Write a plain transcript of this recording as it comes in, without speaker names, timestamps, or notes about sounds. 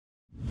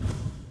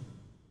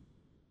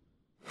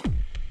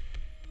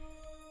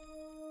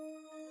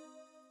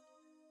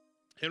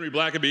Henry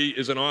Blackaby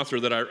is an author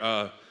that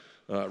I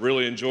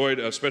really enjoyed,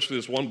 especially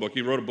this one book.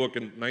 He wrote a book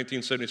in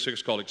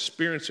 1976 called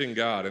Experiencing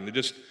God, and it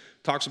just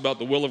talks about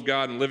the will of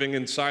God and living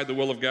inside the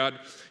will of God.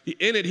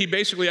 In it, he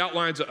basically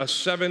outlines a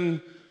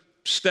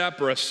 7-step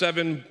or a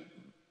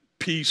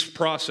 7-piece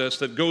process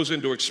that goes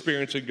into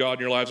experiencing God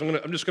in your lives.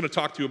 I'm just going to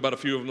talk to you about a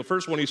few of them. The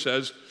first one he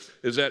says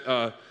is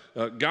that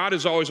God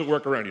is always at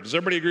work around you. Does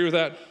everybody agree with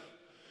that?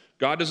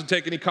 God doesn't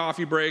take any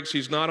coffee breaks.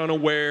 He's not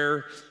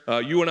unaware.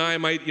 You and I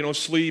might,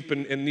 sleep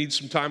and need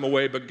some time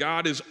away, but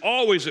God is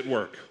always at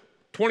work,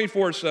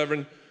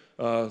 24/7,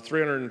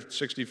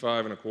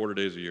 365 and a quarter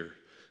days a year.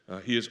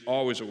 He is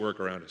always at work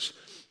around us.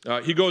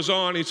 He goes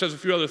on, he says a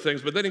few other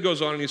things, but then he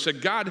goes on and he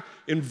said, God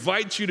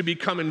invites you to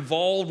become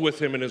involved with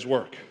him in his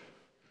work.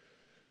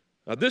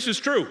 This is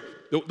true.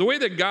 The way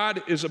that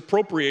God is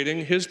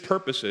appropriating his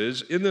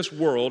purposes in this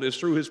world is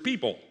through his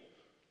people.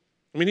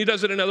 I mean, he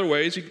does it in other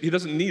ways. He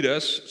doesn't need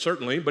us,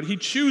 certainly, but he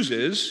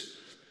chooses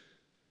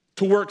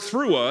to work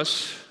through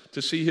us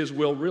to see his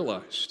will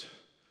realized.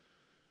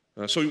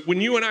 So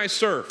when you and I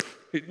serve,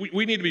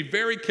 we need to be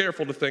very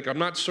careful to think, I'm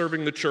not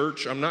serving the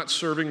church, I'm not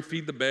serving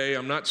Feed the Bay,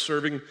 I'm not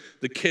serving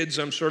the kids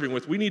I'm serving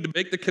with. We need to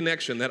make the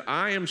connection that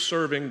I am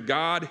serving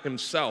God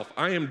himself.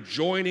 I am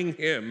joining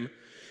him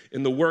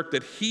in the work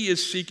that he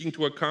is seeking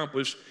to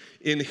accomplish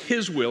in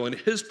his will and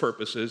his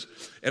purposes,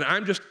 and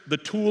I'm just the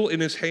tool in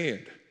his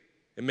hand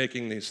in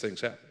making these things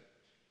happen.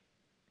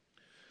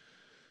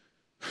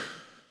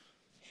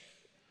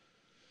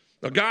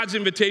 Now, God's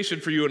invitation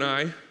for you and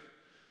I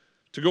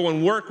to go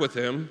and work with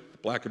him,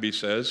 Blackaby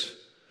says,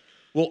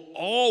 will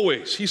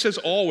always, he says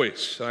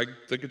always, I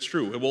think it's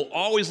true, it will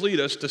always lead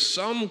us to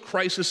some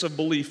crisis of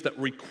belief that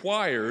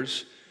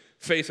requires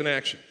faith and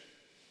action.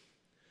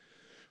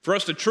 For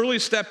us to truly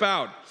step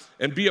out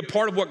and be a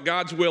part of what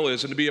God's will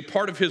is and to be a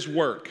part of his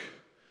work,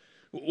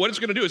 what it's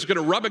going to do is it's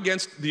going to rub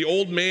against the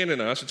old man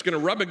in us. It's going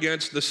to rub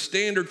against the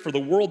standard for the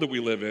world that we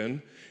live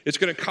in. It's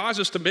going to cause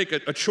us to make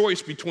a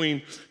choice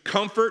between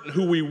comfort and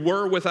who we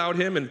were without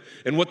him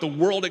and what the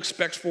world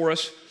expects for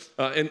us.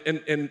 And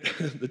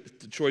the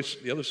choice,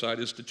 the other side,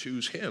 is to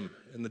choose him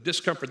and the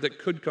discomfort that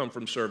could come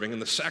from serving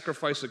and the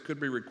sacrifice that could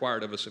be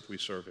required of us if we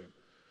serve him.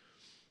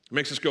 It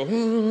makes us go, I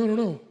don't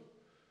know.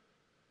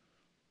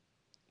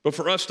 But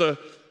for us to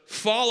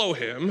follow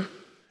him,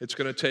 it's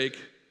going to take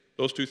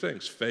those two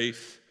things,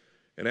 faith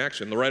and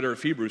action. The writer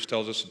of Hebrews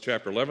tells us in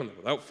chapter 11 that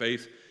without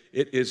faith,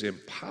 it is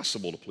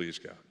impossible to please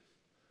God.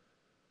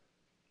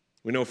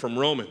 We know from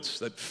Romans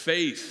that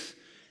faith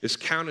is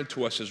counted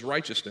to us as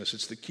righteousness.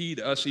 It's the key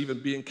to us even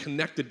being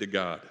connected to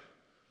God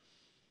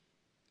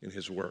in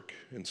his work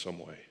in some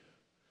way.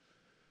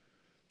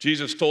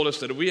 Jesus told us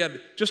that if we had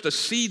just a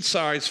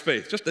seed-sized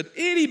faith, just an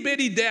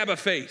itty-bitty dab of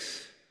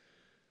faith,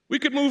 we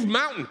could move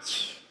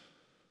mountains.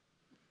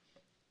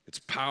 It's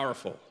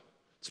powerful.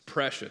 It's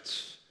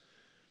precious.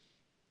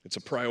 It's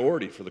a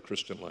priority for the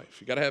Christian life.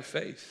 You got to have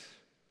faith.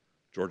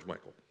 George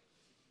Michael.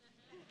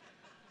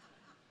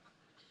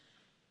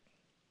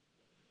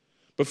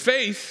 But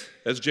faith,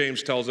 as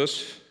James tells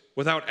us,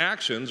 without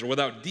actions or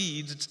without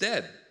deeds, it's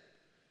dead.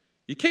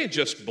 You can't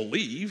just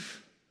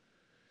believe.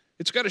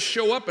 It's got to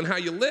show up in how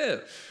you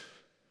live.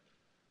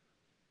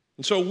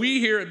 And so we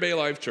here at Bay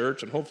Life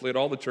Church, and hopefully at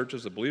all the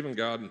churches that believe in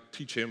God and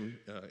teach him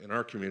in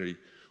our community,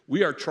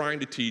 we are trying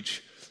to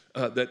teach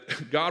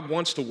that God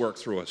wants to work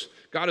through us.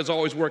 God is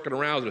always working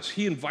around us.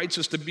 He invites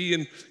us to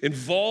be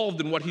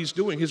involved in what he's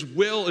doing. His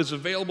will is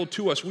available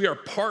to us. We are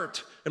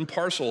part and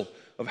parcel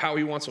of how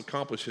he wants to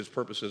accomplish his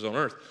purposes on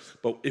earth.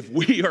 But if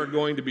we are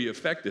going to be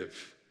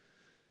effective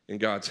in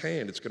God's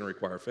hand, it's going to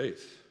require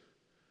faith.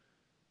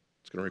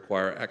 It's going to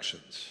require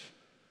actions.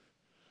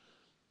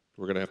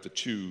 We're going to have to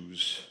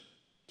choose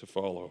to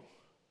follow.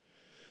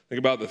 Think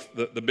about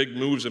the big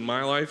moves in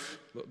my life.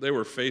 They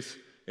were faith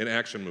and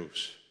action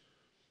moves.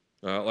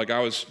 Like I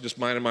was just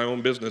minding my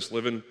own business,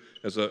 living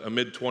as a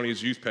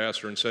mid-20s youth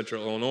pastor in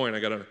Central Illinois, and I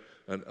got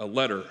a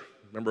letter.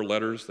 Remember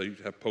letters? They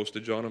have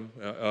postage on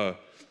them.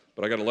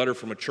 But I got a letter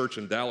from a church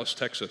in Dallas,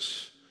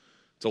 Texas.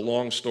 It's a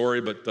long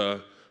story, but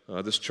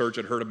this church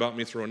had heard about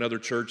me through another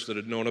church that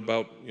had known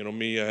about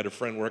me. I had a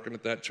friend working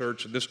at that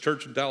church, and this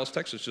church in Dallas,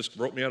 Texas just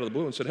wrote me out of the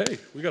blue and said, hey,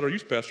 we got our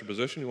youth pastor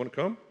position. You want to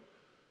come?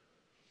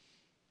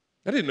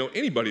 I didn't know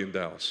anybody in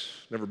Dallas.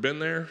 Never been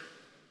there.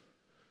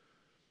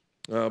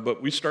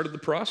 But we started the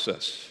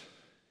process.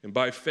 And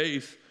by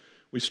faith,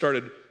 we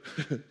started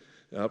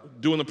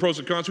doing the pros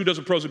and cons. Who does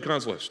a pros and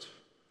cons list?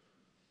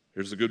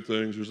 Here's the good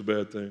things, here's the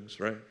bad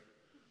things, right?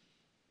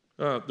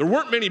 There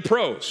weren't many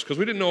pros because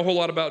we didn't know a whole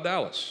lot about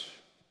Dallas.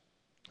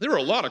 There were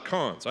a lot of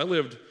cons. I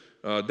lived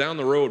down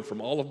the road from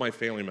all of my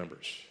family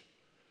members.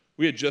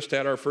 We had just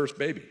had our first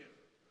baby.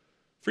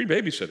 Free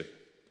babysitting.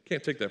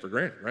 Can't take that for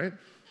granted, right?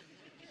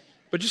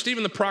 But just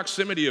even the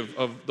proximity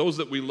of those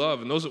that we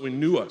love and those that we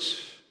knew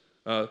us.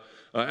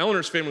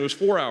 Eleanor's family was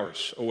 4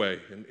 hours away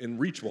in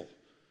Reachville.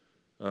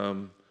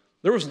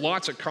 There was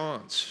lots of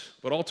cons,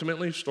 but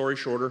ultimately, story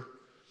shorter,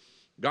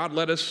 God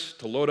led us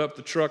to load up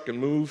the truck and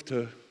move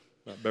to,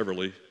 not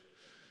Beverly,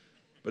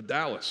 but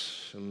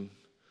Dallas. And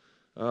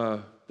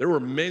There were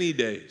many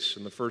days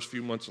in the first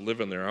few months of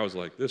living there, I was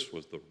like, this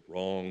was the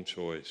wrong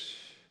choice.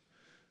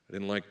 I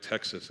didn't like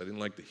Texas. I didn't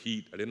like the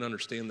heat. I didn't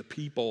understand the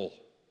people.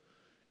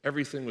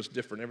 Everything was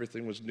different.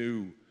 Everything was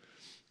new.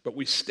 But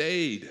we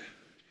stayed,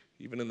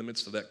 even in the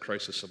midst of that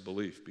crisis of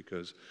belief,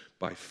 because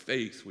by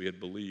faith we had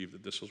believed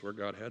that this was where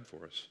God had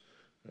for us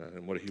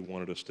and what he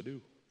wanted us to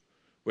do.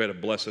 We had a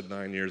blessed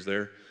 9 years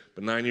there.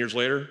 But 9 years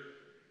later,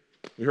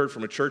 we heard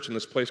from a church in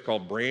this place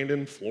called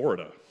Brandon,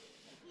 Florida.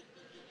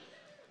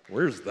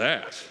 Where's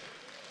that?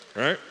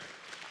 Right?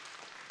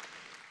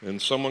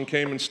 And someone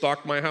came and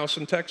stalked my house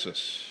in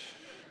Texas.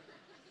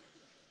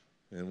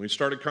 And we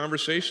started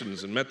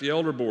conversations and met the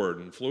elder board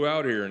and flew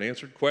out here and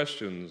answered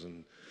questions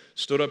and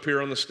stood up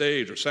here on the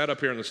stage or sat up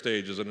here on the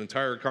stage as an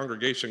entire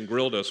congregation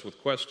grilled us with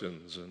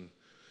questions and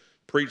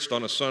preached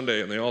on a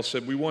Sunday, and they all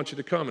said, we want you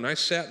to come. And I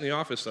sat in the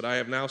office that I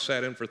have now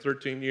sat in for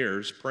 13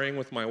 years praying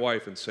with my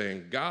wife and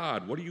saying,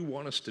 God, what do you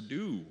want us to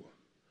do?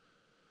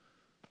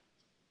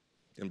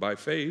 And by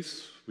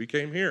faith, we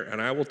came here.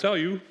 And I will tell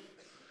you,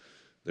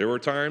 there were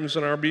times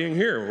in our being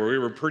here where we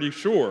were pretty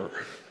sure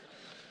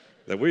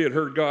that we had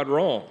heard God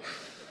wrong.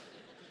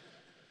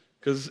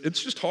 Because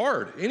it's just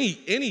hard.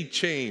 Any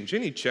change,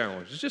 any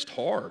challenge, it's just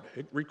hard.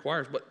 It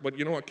requires, but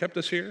you know what kept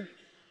us here?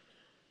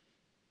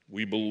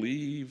 We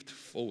believed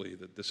fully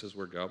that this is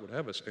where God would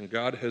have us. And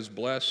God has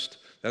blessed,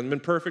 hasn't been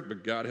perfect,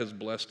 but God has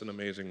blessed in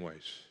amazing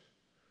ways.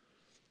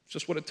 It's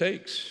just what it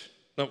takes.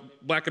 Now,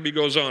 Blackaby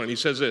goes on and he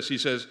says this. He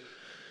says,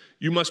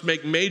 you must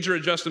make major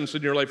adjustments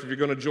in your life if you're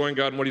going to join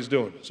God in what he's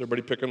doing. Is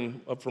everybody picking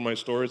up from my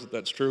stories that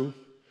that's true?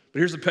 But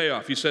here's the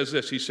payoff. He says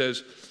this. He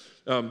says,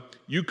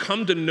 you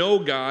come to know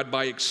God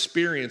by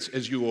experience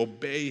as you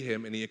obey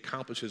him and he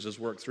accomplishes his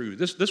work through you.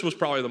 This was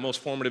probably the most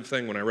formative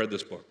thing when I read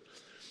this book.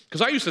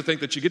 Because I used to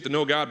think that you get to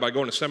know God by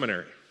going to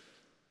seminary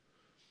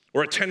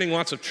or attending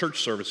lots of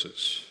church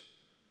services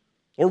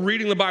or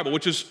reading the Bible,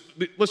 which is,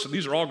 listen,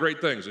 these are all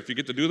great things. If you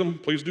get to do them,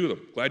 please do them.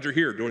 Glad you're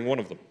here doing one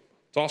of them.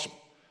 It's awesome.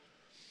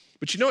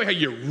 But you know how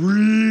you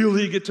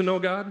really get to know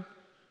God?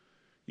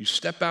 You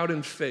step out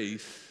in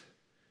faith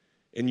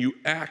and you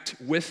act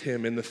with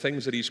him in the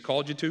things that he's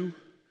called you to,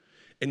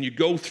 and you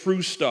go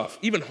through stuff,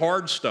 even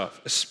hard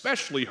stuff,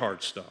 especially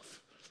hard stuff,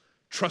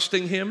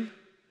 trusting him,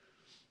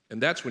 and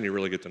that's when you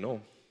really get to know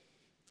him.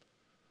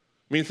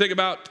 I mean, think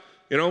about,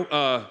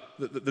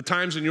 the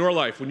times in your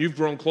life when you've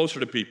grown closer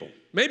to people.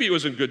 Maybe it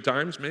was in good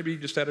times. Maybe you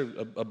just had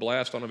a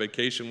blast on a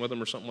vacation with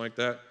them or something like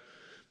that.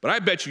 But I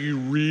bet you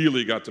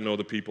really got to know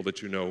the people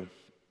that you know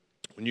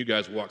when you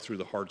guys walked through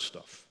the hard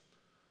stuff.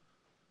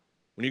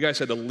 When you guys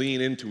had to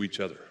lean into each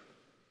other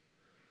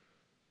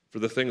for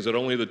the things that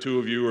only the two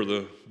of you or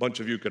the bunch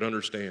of you could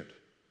understand.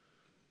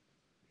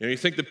 You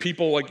think that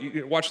people, like,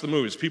 you watch the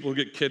movies, people who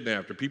get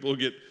kidnapped or people who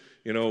get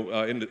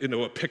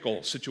into a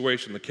pickle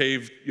situation, the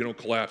cave,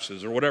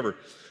 collapses or whatever.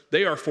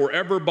 They are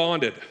forever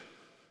bonded.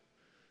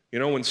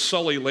 When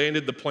Sully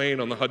landed the plane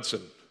on the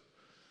Hudson.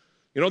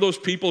 Those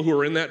people who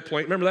are in that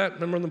plane, remember that?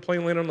 Remember when the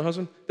plane landed on the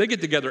Hudson? They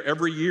get together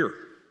every year.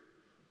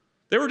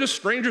 They were just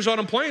strangers on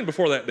a plane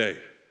before that day.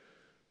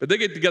 But they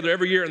get together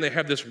every year and they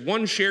have this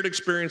one shared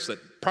experience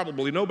that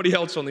probably nobody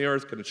else on the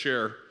earth can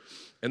share.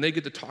 And they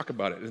get to talk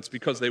about it. And it's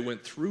because they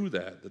went through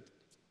that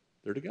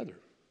they're together.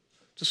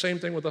 It's the same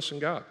thing with us and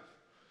God.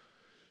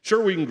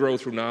 Sure, we can grow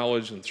through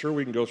knowledge, and sure,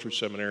 we can go through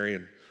seminary,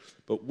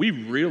 but we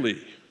really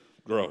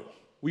grow.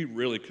 We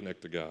really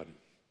connect to God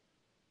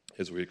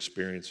as we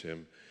experience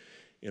him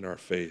in our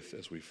faith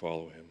as we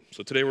follow him.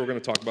 So today we're going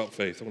to talk about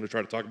faith. I'm going to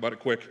try to talk about it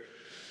quick.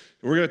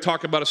 We're going to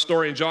talk about a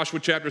story in Joshua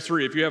chapter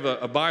 3. If you have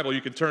a Bible,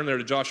 you can turn there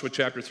to Joshua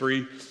chapter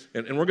 3,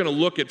 and we're going to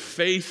look at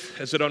faith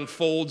as it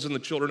unfolds in the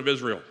children of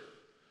Israel.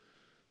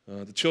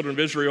 The children of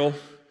Israel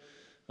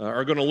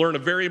are going to learn a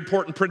very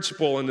important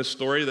principle in this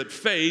story, that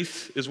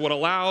faith is what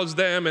allows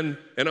them and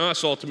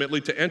us ultimately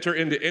to enter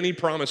into any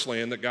promised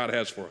land that God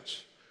has for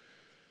us.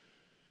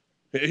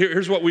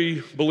 Here's what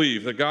we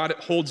believe, that God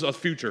holds a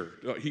future.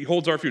 He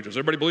holds our futures.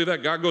 Everybody believe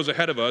that? God goes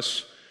ahead of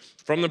us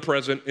from the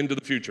present into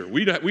the future.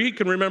 We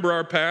can remember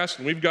our past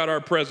and we've got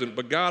our present,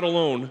 but God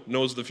alone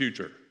knows the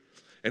future.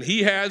 And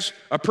he has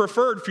a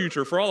preferred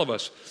future for all of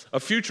us, a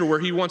future where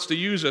he wants to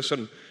use us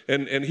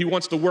and he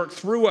wants to work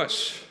through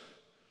us.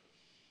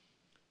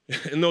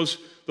 And those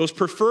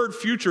preferred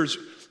futures,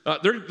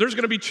 there's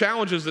going to be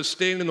challenges that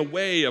stand in the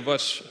way of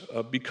us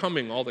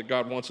becoming all that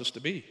God wants us to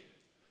be.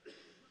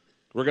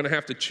 We're going to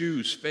have to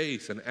choose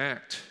faith and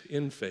act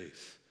in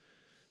faith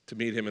to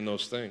meet him in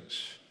those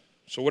things.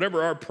 So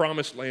whatever our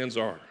promised lands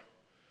are,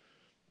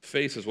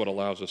 faith is what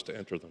allows us to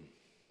enter them.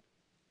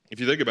 If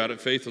you think about it,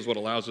 faith is what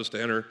allows us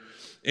to enter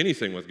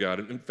anything with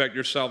God. In fact,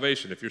 your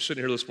salvation, if you're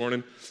sitting here this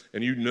morning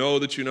and you know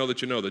that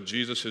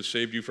Jesus has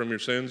saved you from your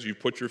sins, you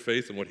put your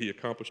faith in what he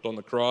accomplished on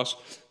the cross,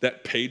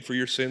 that paid for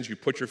your sins, you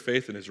put your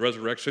faith in his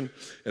resurrection,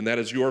 and that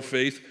is your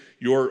faith,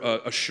 your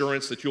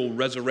assurance that you'll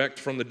resurrect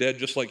from the dead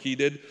just like he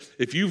did.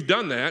 If you've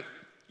done that,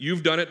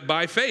 you've done it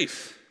by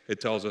faith,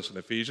 it tells us in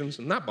Ephesians,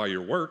 and not by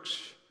your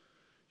works.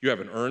 You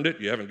haven't earned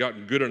it, you haven't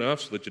gotten good enough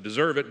so that you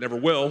deserve it, never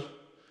will.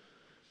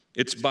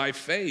 It's by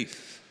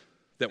faith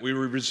that we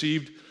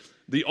received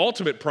the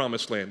ultimate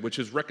promised land, which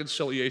is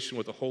reconciliation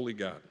with a holy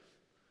God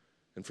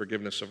and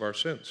forgiveness of our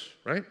sins,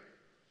 right?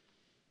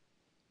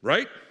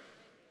 Right?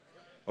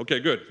 Okay,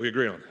 good. We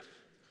agree on that.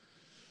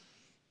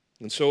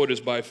 And so it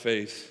is by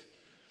faith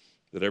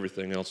that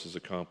everything else is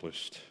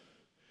accomplished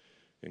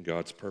in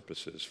God's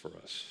purposes for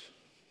us.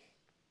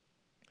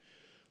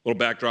 A little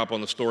backdrop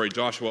on the story.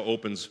 Joshua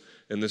opens,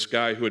 and this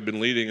guy who had been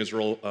leading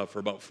Israel for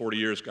about 40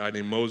 years, a guy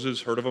named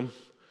Moses, heard of him?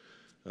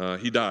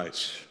 He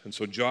dies. And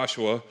so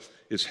Joshua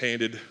is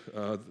handed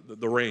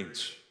the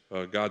reins.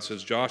 God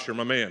says, Josh, you're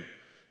my man,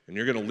 and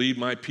you're going to lead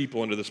my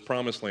people into this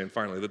promised land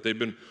finally, that they've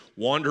been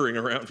wandering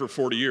around for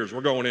 40 years.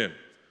 We're going in.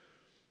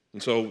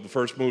 And so the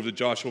first move that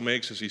Joshua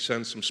makes is he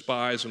sends some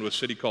spies into a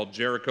city called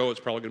Jericho. It's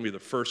probably going to be the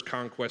first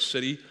conquest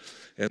city.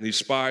 And these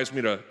spies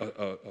meet a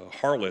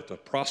harlot, a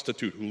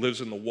prostitute who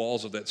lives in the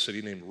walls of that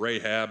city named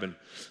Rahab. And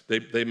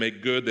they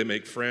make good, they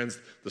make friends.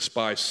 The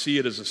spies see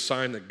it as a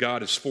sign that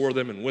God is for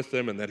them and with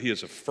them and that he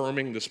is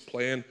affirming this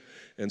plan.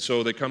 And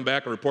so they come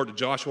back and report to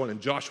Joshua. And in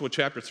Joshua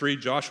chapter 3,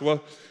 Joshua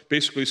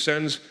basically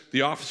sends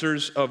the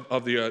officers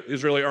of the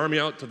Israeli army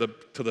out to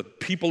the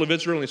people of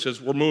Israel. And he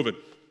says, we're moving.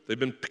 They've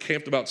been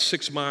camped about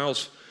 6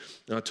 miles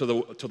to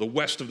the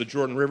west of the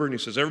Jordan River. And he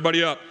says,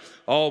 everybody up.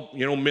 All,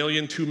 1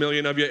 million, 2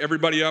 million of you,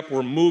 everybody up.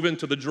 We're moving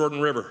to the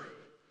Jordan River.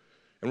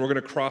 And we're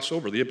going to cross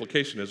over. The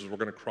implication is we're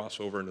going to cross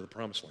over into the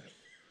promised land.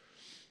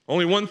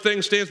 Only one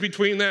thing stands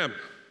between them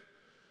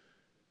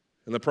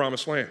and the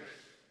promised land.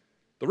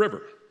 The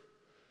river.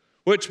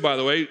 Which, by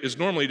the way, is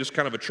normally just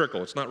kind of a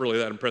trickle. It's not really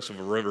that impressive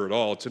of a river at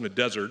all. It's in the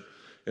desert.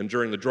 And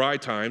during the dry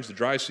times, the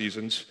dry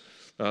seasons,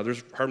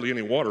 there's hardly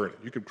any water in it.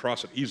 You could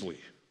cross it easily.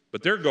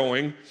 But they're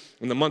going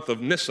in the month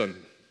of Nisan,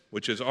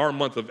 which is our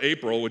month of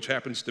April, which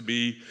happens to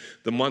be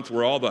the month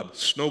where all the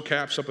snow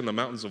caps up in the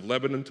mountains of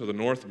Lebanon to the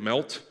north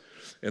melt,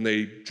 and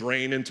they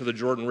drain into the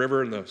Jordan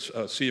River and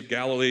the Sea of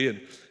Galilee, and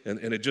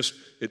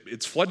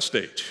it's flood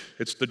stage.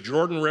 It's the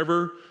Jordan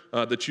River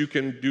that you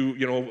can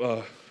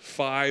do,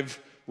 5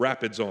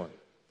 rapids on,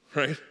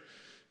 right?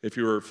 If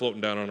you were floating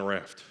down on a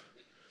raft.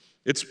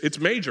 It's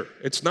major.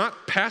 It's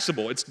not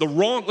passable. It's the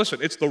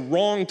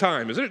wrong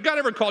time. Has God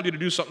ever called you to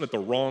do something at the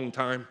wrong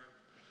time?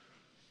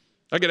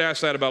 I get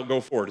asked that about Go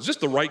Forward. Is this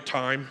the right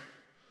time?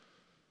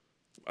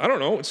 I don't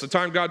know. It's the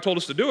time God told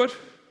us to do it.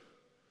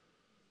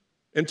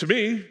 And to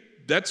me,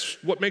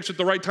 that's what makes it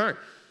the right time.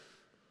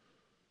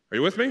 Are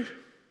you with me?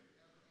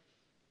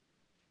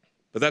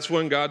 But that's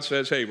when God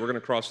says, hey, we're going to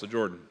cross the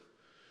Jordan.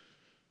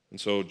 And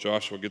so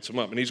Joshua gets them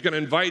up. And he's going to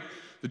invite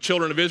the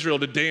children of Israel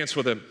to dance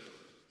with him.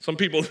 Some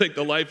people think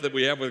the life that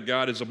we have with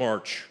God is a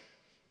march.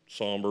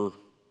 Somber,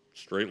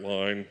 straight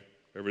line,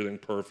 everything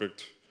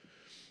perfect.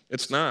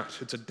 It's not.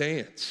 It's a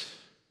dance.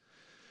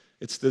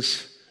 It's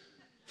this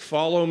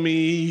follow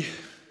me,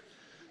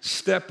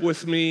 step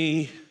with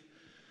me,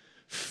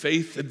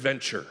 faith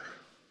adventure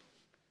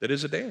that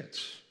is a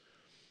dance.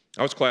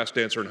 I was a class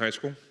dancer in high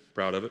school.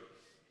 Proud of it.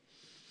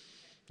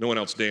 No one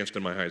else danced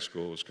in my high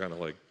school. It was kind of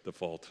like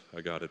default.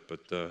 I got it.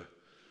 But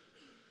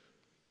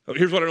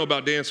here's what I know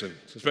about dancing,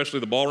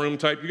 especially the ballroom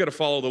type. You got to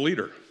follow the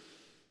leader.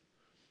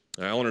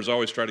 Eleanor's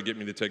always tried to get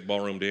me to take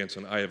ballroom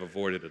dancing. I have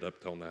avoided it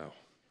up till now.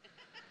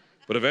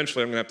 But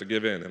eventually I'm going to have to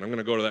give in, and I'm going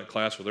to go to that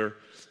class with her,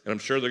 and I'm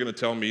sure they're going to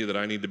tell me that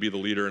I need to be the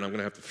leader, and I'm going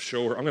to have to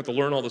show her. I'm going to have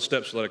to learn all the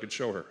steps so that I can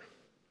show her.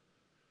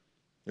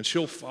 And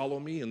she'll follow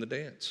me in the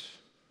dance.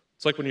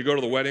 It's like when you go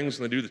to the weddings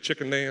and they do the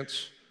chicken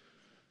dance.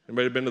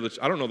 Anybody been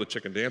to I don't know the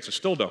chicken dance. I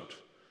still don't.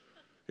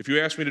 If you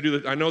ask me to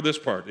do I know this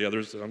part. Yeah,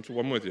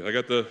 I'm with you. I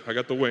got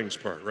the wings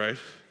part, right?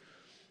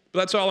 But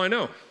that's all I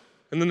know.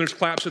 And then there's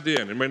claps at the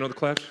end. Anybody know the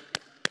claps?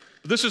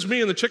 But this is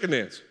me in the chicken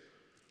dance.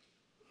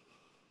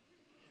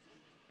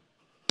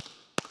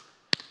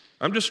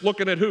 I'm just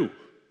looking at who?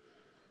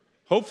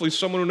 Hopefully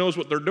someone who knows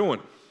what they're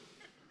doing.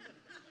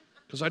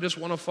 Because I just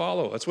want to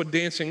follow. That's what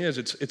dancing is.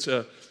 It's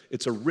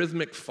a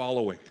rhythmic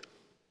following.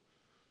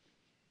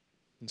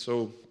 And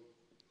so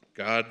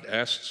God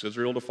asks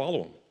Israel to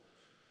follow him,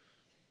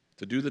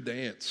 to do the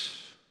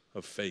dance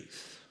of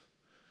faith.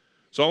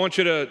 So I want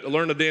you to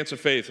learn the dance of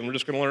faith, and we're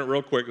just going to learn it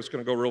real quick. It's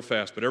going to go real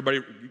fast. But everybody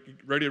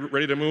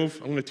ready to move?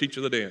 I'm going to teach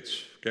you the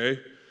dance,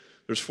 okay?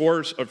 There's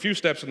a few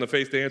steps in the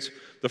faith dance.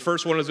 The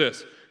first one is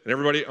this. And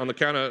everybody, on the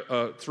count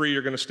of 3,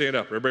 you're going to stand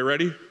up. Everybody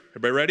ready?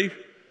 Everybody ready?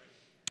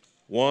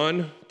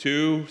 1,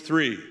 2,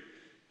 3.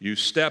 You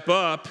step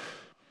up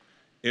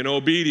in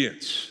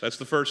obedience. That's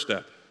the first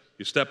step.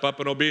 You step up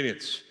in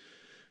obedience.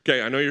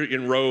 Okay, I know you're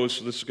in rows,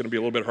 so this is going to be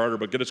a little bit harder,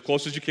 but get as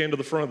close as you can to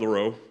the front of the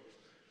row.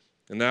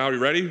 And now, are you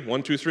ready?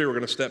 1, 2, 3, we're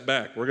going to step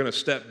back. We're going to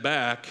step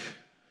back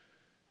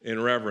in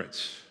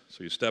reverence.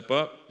 So you step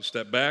up, you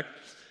step back.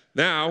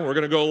 Now, we're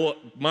going to go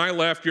my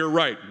left, your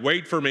right.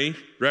 Wait for me.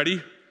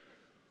 Ready?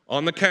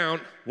 On the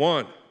count,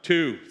 1,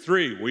 2,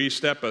 3, we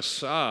step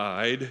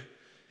aside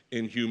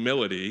in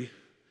humility.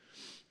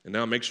 And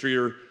now make sure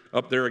you're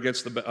up there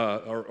against the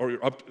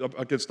up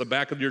against the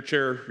back of your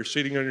chair. You're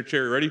sitting on your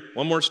chair. Ready?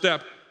 One more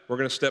step. We're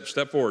going to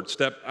step forward.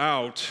 Step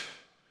out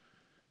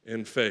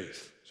in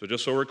faith. So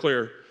just so we're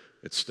clear,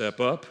 it's step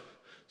up,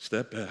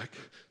 step back,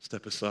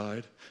 step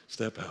aside,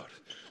 step out.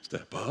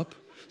 step up,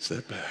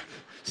 step back,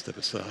 step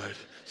aside,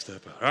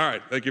 step out. All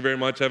right, thank you very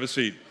much. Have a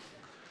seat.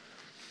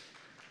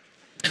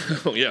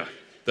 Oh, yeah,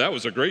 that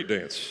was a great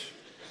dance.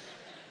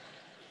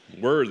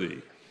 Worthy.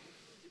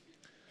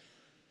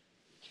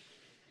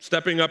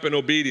 Stepping up in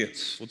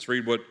obedience. Let's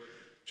read what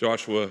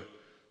Joshua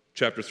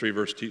chapter 3,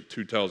 verse 2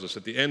 tells us.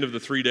 At the end of the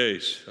 3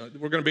 days,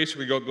 we're going to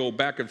basically go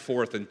back and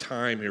forth in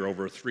time here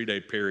over a 3-day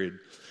period.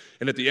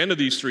 And at the end of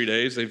these 3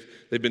 days,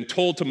 they've been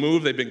told to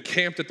move. They've been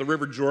camped at the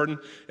River Jordan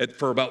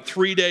for about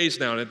 3 days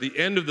now. And at the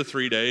end of the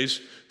 3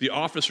 days, the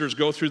officers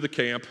go through the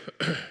camp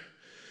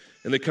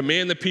and they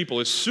command the people,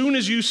 as soon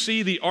as you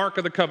see the Ark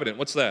of the Covenant,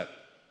 what's that?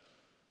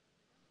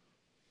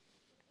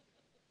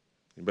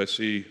 Anybody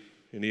see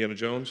Indiana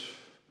Jones?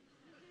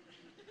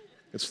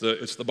 It's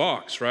the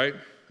box, right?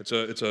 It's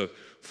a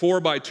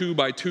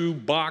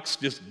 4x2x2 box,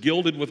 just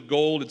gilded with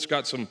gold. It's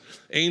got some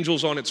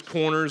angels on its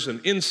corners,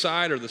 and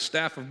inside are the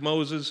staff of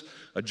Moses,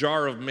 a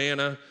jar of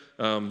manna,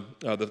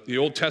 the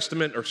Old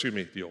Testament,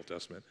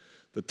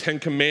 the 10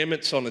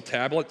 Commandments on the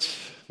tablets,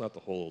 not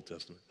the whole Old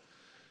Testament.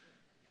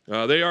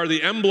 They are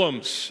the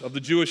emblems of the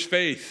Jewish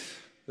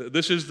faith.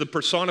 This is the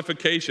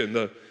personification,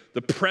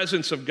 the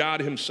presence of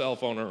God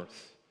himself on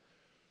earth.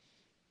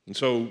 And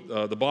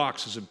so the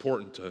box is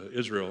important to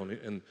Israel,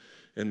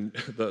 and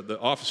the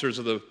officers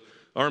of the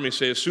army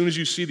say, as soon as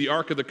you see the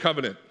Ark of the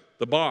Covenant,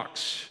 the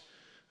box,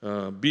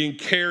 being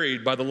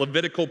carried by the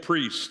Levitical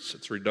priests,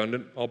 it's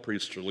redundant, all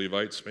priests are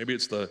Levites, maybe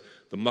it's the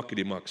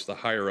muckety-mucks, the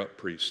higher-up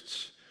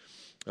priests,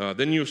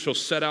 then you shall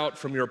set out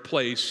from your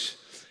place,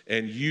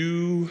 and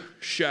you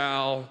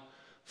shall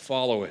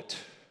follow it.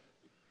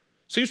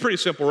 Seems pretty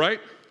simple, right?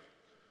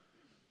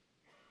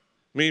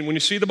 I mean, when you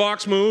see the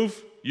box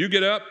move, you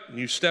get up and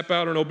you step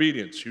out in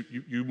obedience.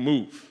 You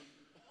move.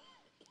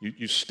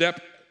 You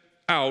step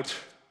out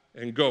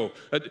and go.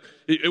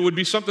 It would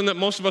be something that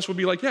most of us would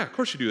be like, yeah, of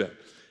course you do that.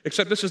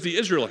 Except this is the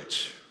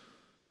Israelites.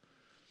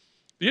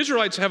 The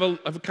Israelites have a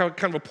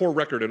kind of a poor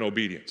record in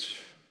obedience.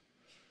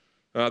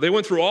 They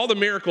went through all the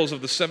miracles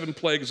of the 7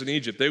 plagues in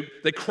Egypt.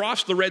 They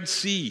crossed the Red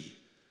Sea.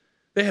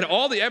 They had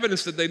all the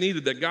evidence that they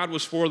needed that God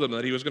was for them,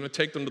 that he was going to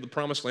take them to the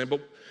promised land.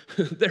 But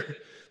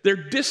their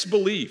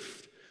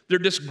disbelief, their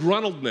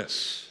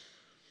disgruntledness,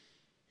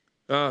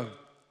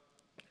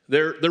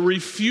 their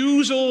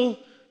refusal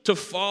to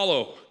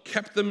follow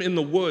kept them in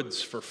the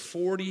woods for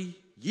 40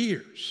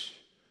 years,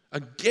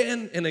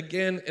 again and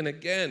again and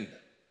again.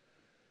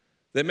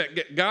 They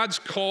met God's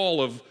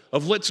call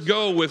of let's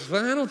go with,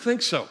 I don't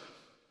think so.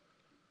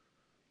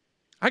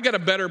 I got a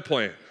better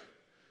plan.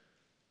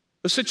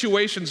 The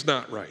situation's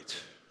not right.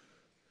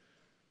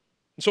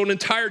 And so an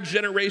entire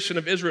generation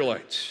of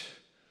Israelites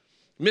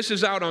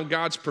misses out on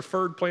God's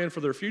preferred plan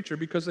for their future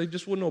because they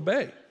just wouldn't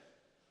obey.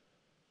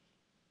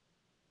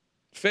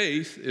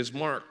 Faith is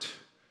marked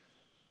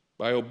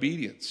by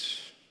obedience.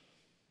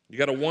 You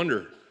got to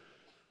wonder,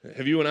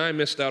 have you and I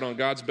missed out on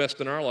God's best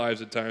in our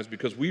lives at times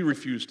because we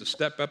refuse to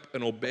step up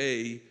and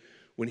obey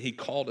when he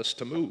called us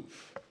to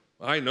move?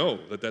 I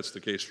know that that's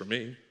the case for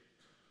me.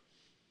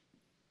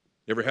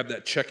 You ever have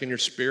that check in your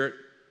spirit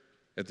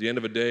at the end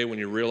of a day when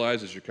you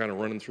realize as you're kind of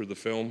running through the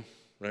film,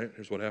 right?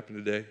 Here's what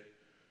happened today.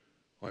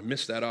 Oh, I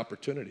missed that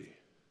opportunity.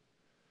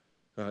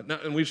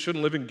 And we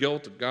shouldn't live in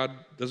guilt. God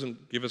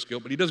doesn't give us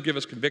guilt, but he does give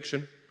us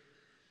conviction.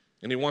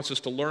 And he wants us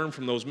to learn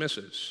from those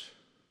misses.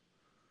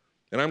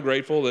 And I'm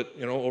grateful that,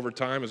 over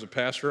time as a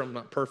pastor, I'm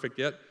not perfect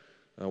yet.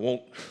 I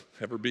won't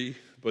ever be.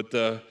 But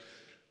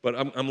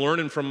I'm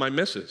learning from my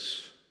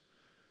misses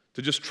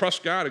to just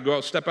trust God and go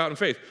out, step out in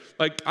faith.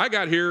 Like, I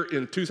got here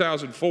in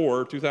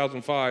 2004,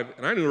 2005,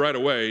 and I knew right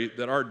away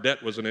that our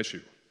debt was an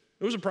issue.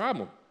 It was a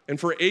problem. And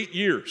for 8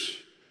 years,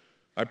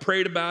 I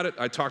prayed about it.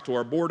 I talked to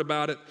our board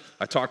about it.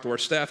 I talked to our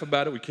staff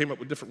about it. We came up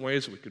with different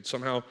ways that we could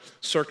somehow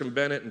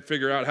circumvent it and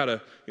figure out how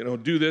to,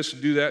 do this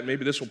and do that. And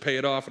maybe this will pay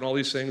it off and all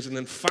these things. And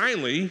then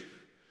finally,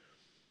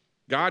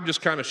 God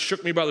just kind of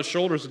shook me by the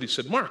shoulders and he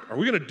said, Mark, are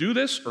we going to do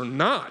this or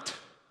not?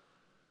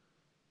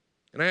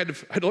 And I had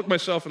to look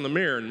myself in the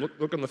mirror and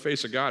look on the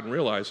face of God and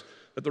realize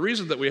that the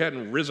reason that we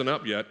hadn't risen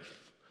up yet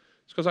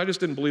is because I just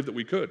didn't believe that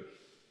we could.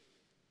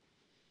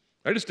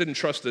 I just didn't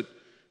trust that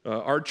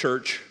our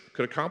church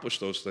could accomplish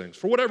those things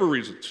for whatever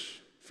reasons.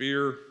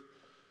 Fear.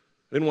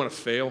 I didn't want to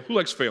fail. Who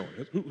likes failing?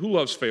 Who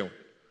loves failing?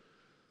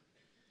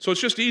 So it's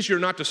just easier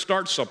not to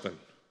start something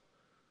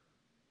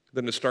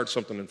than to start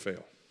something and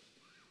fail.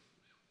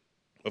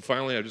 But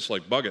finally, I just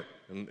bug it.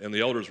 And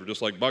the elders were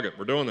just like, bug it.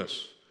 We're doing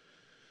this.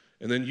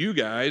 And then you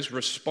guys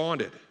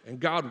responded. And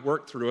God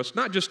worked through us,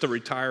 not just to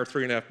retire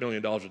 $3.5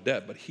 million of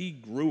debt, but he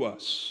grew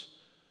us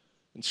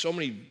in so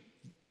many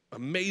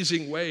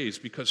amazing ways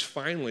because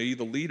finally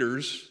the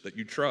leaders that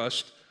you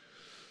trust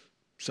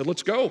said,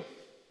 let's go.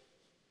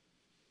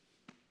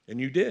 And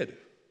you did,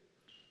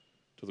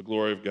 to the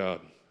glory of God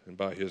and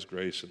by his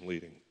grace and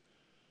leading.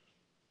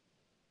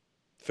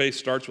 Faith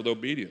starts with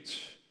obedience.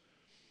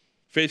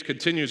 Faith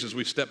continues as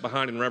we step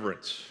behind in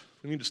reverence.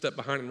 We need to step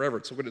behind in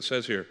reverence. Look what it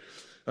says here.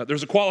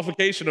 There's a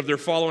qualification of their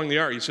following the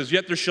ark. He says,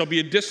 yet there shall be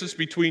a distance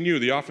between you.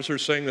 The officer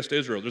is saying this to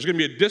Israel. There's going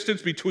to be a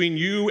distance between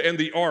you and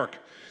the ark.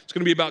 It's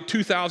going to be about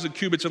 2,000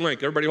 cubits in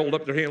length. Everybody hold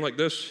up their hand like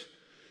this.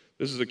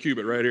 This is a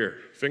cubit right here,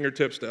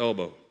 fingertips to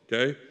elbow,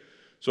 okay?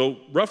 So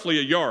roughly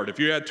a yard. If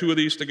you add two of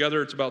these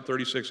together, it's about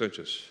 36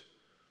 inches.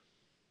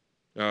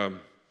 So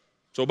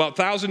about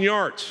 1,000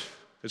 yards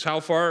is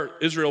how far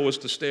Israel was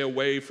to stay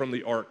away from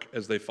the ark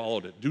as they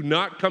followed it. Do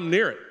not come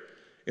near it,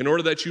 in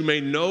order that you may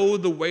know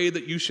the way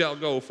that you shall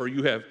go, for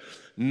you have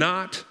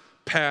not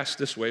passed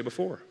this way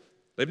before.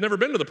 They've never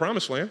been to the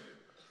promised land.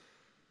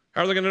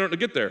 How are they going to know to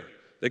get there?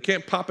 They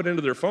can't pop it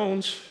into their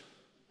phones.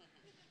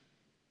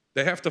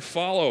 They have to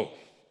follow.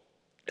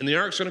 And the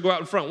ark's going to go out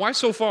in front. Why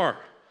so far?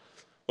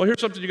 Well, here's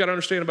something you got to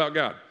understand about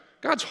God.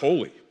 God's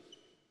holy.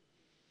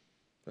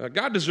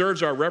 God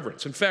deserves our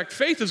reverence. In fact,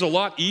 faith is a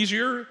lot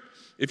easier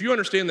if you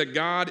understand that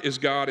God is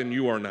God and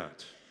you are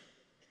not.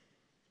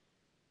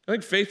 I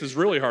think faith is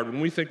really hard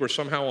when we think we're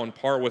somehow on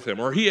par with him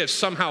or he has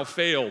somehow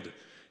failed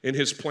in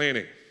his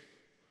planning.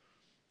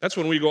 That's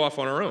when we go off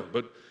on our own.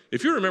 But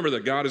if you remember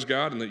that God is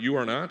God and that you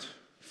are not,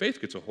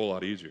 faith gets a whole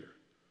lot easier.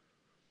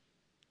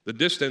 The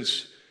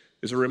distance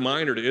is a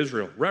reminder to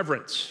Israel.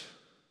 Reverence,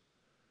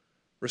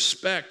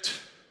 respect,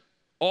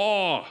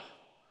 awe.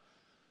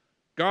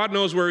 God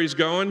knows where he's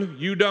going.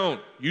 You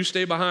don't. You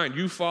stay behind.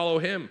 You follow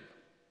him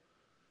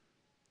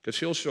because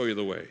he'll show you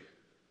the way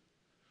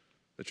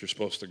that you're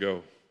supposed to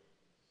go.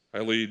 I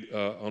lead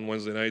on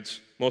Wednesday nights,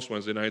 most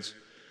Wednesday nights,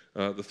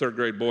 the third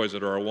grade boys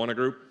that are our Awana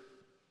group.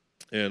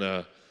 And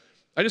I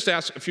just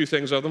ask a few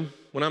things of them.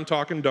 When I'm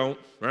talking, don't,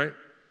 right?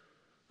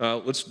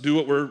 Let's do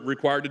what we're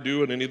required to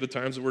do at any of the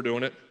times that we're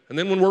doing it. And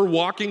then when we're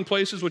walking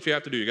places, what you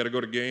have to do, you got to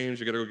go to games,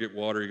 you got to go get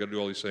water, you got to do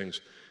all these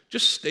things.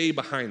 Just stay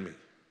behind me.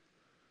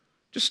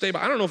 Just stay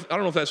behind. I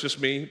don't know if that's just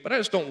me, but I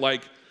just don't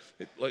like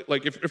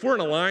if we're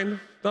in a line,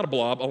 not a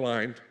blob, a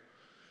line,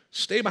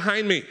 stay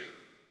behind me.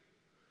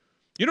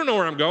 You don't know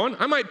where I'm going.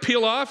 I might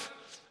peel off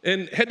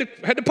and head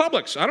to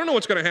Publix. I don't know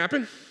what's going to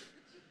happen.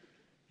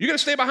 You got to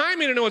stay behind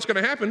me to know what's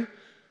going to happen.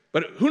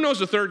 But who knows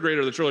the third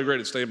grader that's really great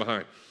at staying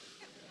behind?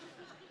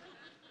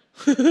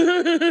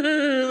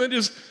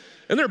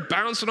 And they're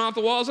bouncing off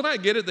the walls, and I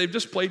get it. They've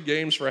just played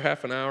games for a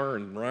half an hour,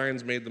 and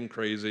Ryan's made them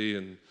crazy,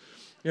 and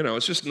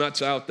it's just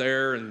nuts out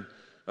there. And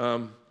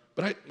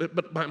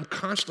but I'm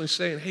constantly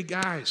saying, hey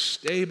guys,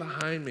 stay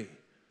behind me.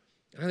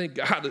 And I think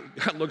God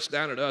looks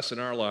down at us in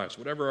our lives,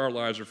 whatever our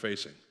lives are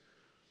facing.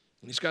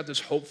 And he's got this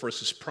hope for us,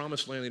 this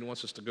promised land that he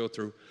wants us to go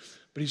through.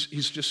 But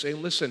he's just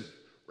saying, listen,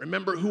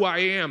 remember who I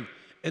am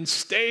and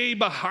stay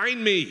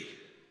behind me.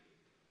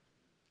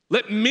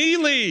 Let me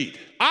lead.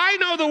 I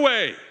know the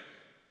way.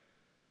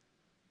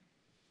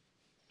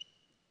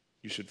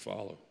 You should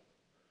follow.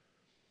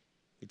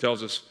 He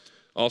tells us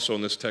also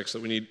in this text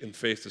that we need in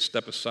faith to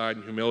step aside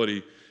in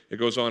humility. It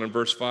goes on in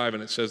verse 5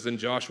 and it says, then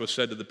Joshua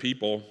said to the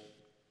people,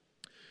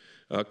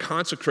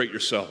 consecrate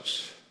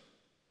yourselves.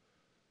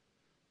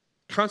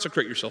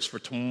 Consecrate yourselves, for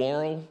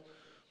tomorrow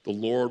the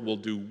Lord will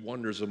do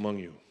wonders among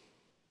you.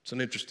 It's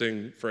an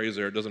interesting phrase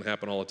there. It doesn't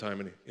happen all the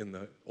time in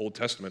the Old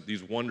Testament.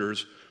 These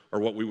wonders are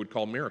what we would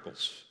call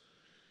miracles.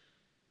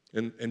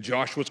 And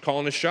Joshua's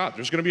calling his shot.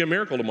 There's going to be a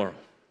miracle tomorrow.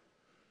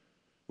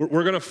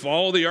 We're going to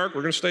follow the ark.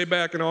 We're going to stay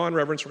back in awe and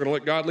reverence. We're going to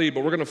let God lead.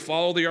 But we're going to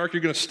follow the ark.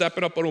 You're going to step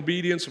it up in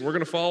obedience, and we're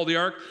going to follow the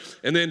ark.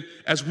 And then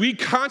as we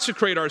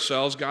consecrate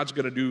ourselves, God's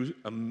going to do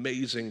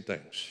amazing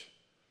things.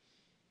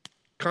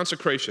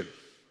 Consecration.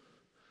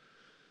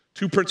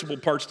 Two principal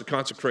parts to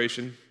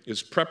consecration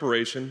is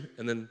preparation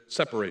and then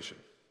separation.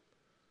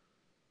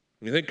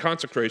 When you think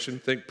consecration,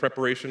 think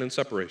preparation and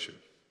separation.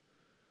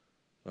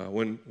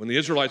 When the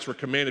Israelites were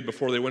commanded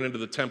before they went into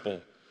the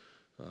temple,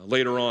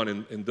 later on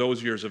in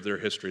those years of their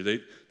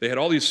history, they had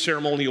all these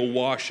ceremonial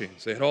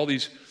washings. They had all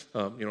these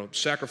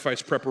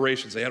sacrifice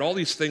preparations. They had all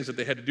these things that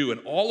they had to do,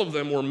 and all of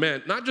them were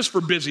meant, not just for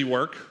busy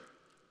work,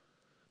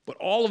 but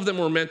all of them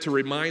were meant to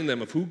remind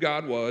them of who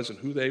God was and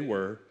who they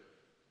were,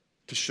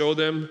 to show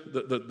them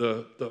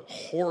the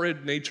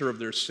horrid nature of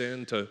their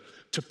sin, to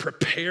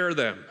prepare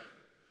them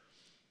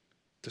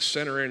to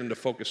center in and to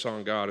focus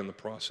on God in the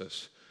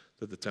process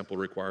that the temple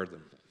required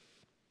them.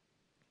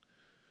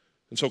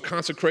 And so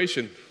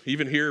consecration,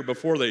 even here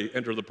before they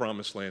enter the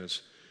promised land,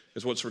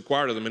 is what's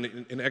required of them.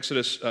 And in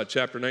Exodus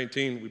chapter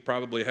 19, we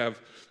probably have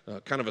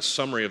kind of a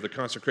summary of the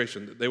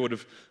consecration. They would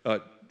have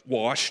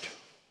washed,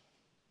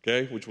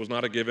 okay, which was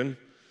not a given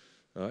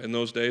in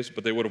those days,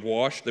 but they would have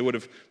washed. They would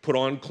have put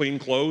on clean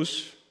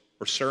clothes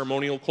or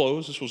ceremonial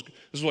clothes. This was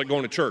like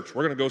going to church.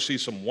 We're going to go see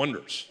some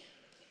wonders.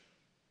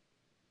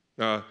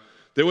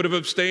 They would have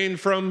abstained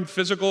from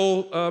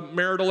physical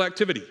marital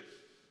activity.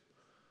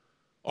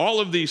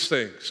 All of these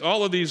things,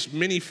 all of these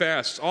mini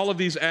fasts, all of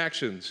these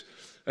actions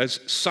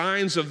as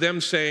signs of them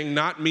saying,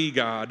 not me,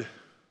 God,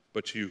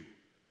 but you.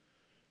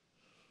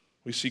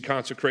 We see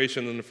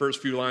consecration in the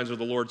first few lines of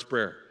the Lord's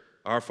Prayer.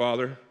 Our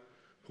Father,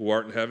 who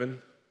art in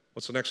heaven.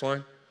 What's the next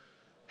line?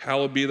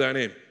 Hallowed be thy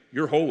name.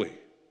 You're holy.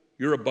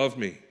 You're above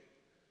me.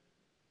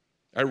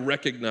 I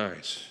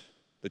recognize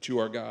that you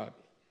are God.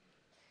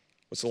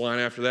 What's the line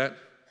after that?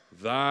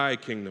 Thy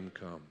kingdom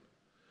come.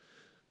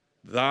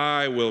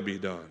 Thy will be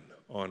done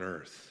on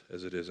earth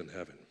as it is in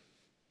heaven.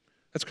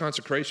 That's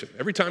consecration.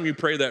 Every time you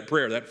pray that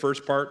prayer, that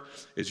first part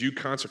is you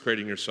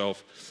consecrating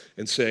yourself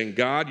and saying,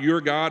 God,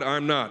 you're God,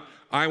 I'm not.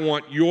 I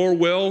want your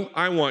will.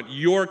 I want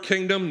your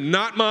kingdom,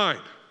 not mine.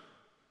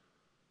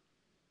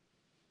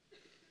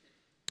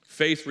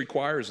 Faith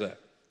requires that.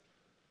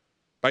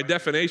 By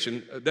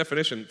definition,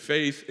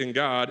 faith in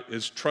God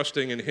is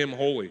trusting in him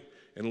wholly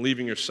and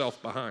leaving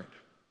yourself behind.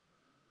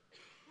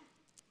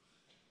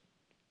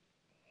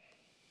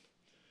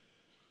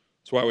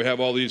 That's why we have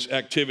all these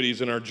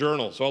activities in our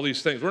journals, all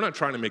these things. We're not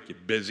trying to make you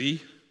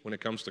busy when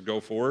it comes to go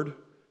forward. It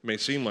may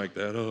seem like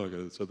that. Oh, I got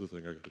this other thing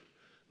I got to do.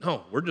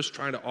 No, we're just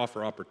trying to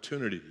offer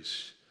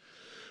opportunities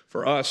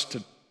for us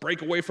to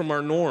break away from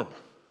our norm,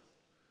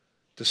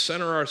 to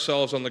center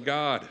ourselves on the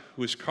God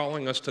who is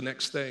calling us to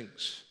next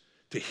things,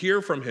 to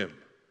hear from him,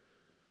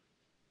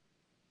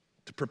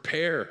 to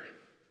prepare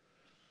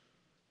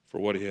for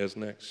what he has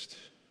next.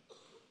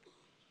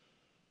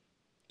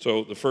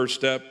 So the first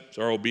step is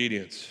our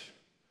obedience.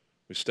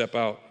 We step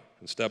out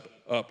and step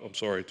up,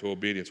 to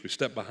obedience. We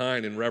step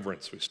behind in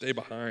reverence. We stay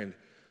behind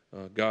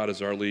God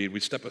as our lead. We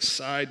step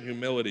aside in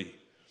humility.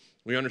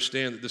 We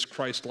understand that this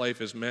Christ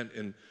life is meant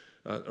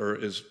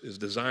is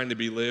designed to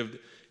be lived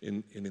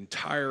in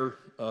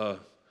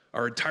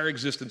our entire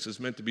existence is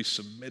meant to be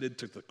submitted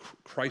to the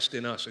Christ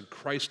in us, and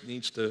Christ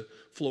needs to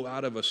flow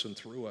out of us and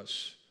through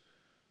us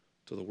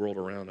to the world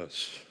around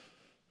us.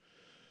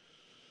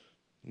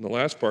 And the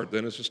last part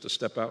then is just to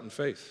step out in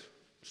faith.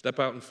 Step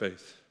out in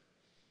faith.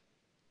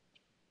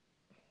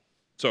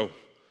 So,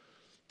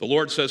 the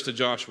Lord says to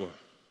Joshua,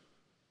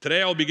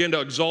 today I will begin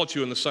to exalt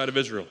you in the sight of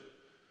Israel,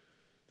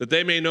 that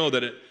they may know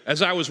that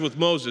as I was with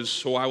Moses,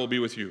 so I will be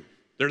with you.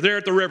 They're there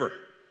at the river.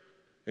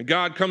 And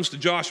God comes to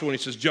Joshua and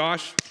he says,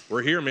 Josh,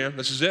 we're here, man.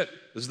 This is it.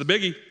 This is the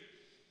biggie.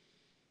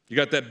 You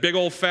got that big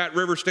old fat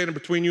river standing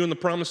between you and the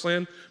promised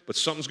land, but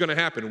something's going to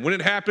happen. And when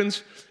it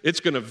happens,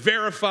 it's going to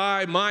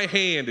verify my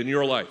hand in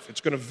your life.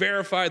 It's going to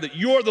verify that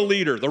you're the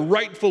leader, the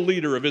rightful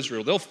leader of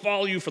Israel. They'll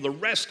follow you for the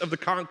rest of the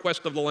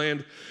conquest of the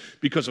land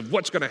because of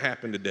what's going to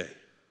happen today.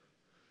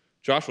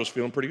 Joshua's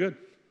feeling pretty good.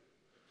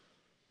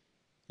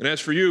 And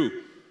as for you,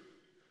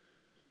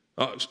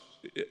 go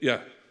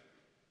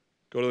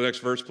to the next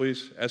verse,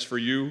 please. As for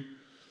you,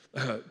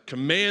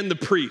 command the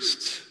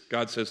priests,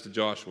 God says to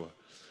Joshua,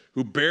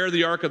 who bear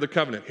the ark of the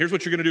covenant. Here's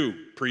what you're going to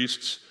do,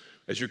 priests.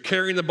 As you're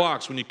carrying the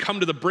box, when you come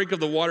to the brink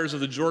of the waters of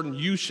the Jordan,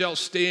 you shall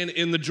stand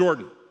in the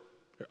Jordan.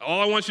 All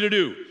I want you to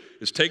do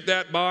is take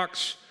that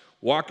box,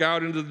 walk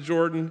out into the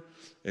Jordan,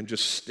 and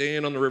just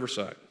stand on the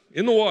riverside.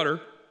 In the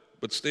water,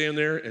 but stand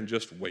there and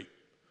just wait.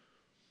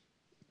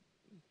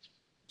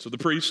 So the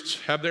priests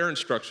have their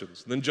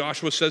instructions. And then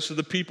Joshua says to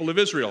the people of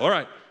Israel, all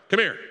right, come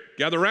here,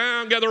 gather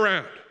round, gather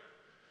round.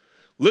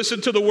 Listen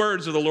to the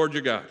words of the Lord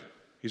your God.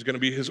 He's going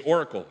to be his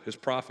oracle, his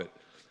prophet,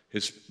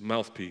 his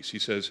mouthpiece. He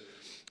says,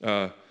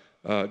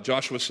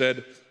 Joshua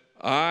said,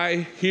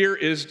 here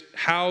is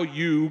how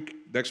you,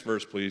 next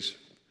verse please,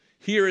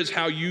 here is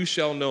how you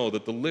shall know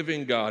that the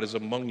living God is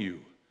among you,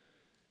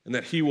 and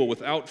that he will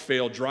without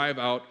fail drive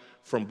out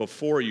from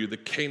before you the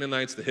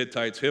Canaanites, the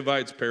Hittites,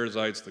 Hivites,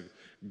 Perizzites, the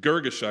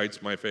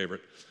Girgashites, my favorite,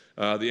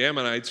 the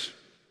Amorites,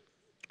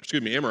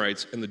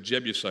 and the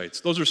Jebusites.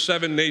 Those are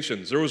 7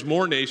 nations. There was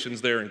more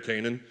nations there in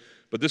Canaan,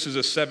 but this is a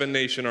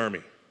 7-nation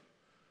army.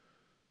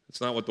 It's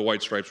not what the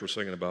White Stripes were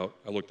singing about.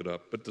 I looked it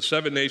up. But the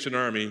 7-nation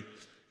army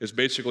is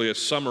basically a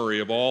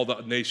summary of all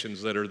the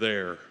nations that are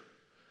there,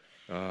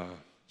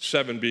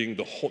 7 being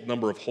the whole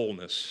number of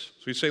wholeness.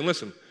 So he's saying,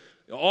 listen,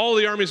 all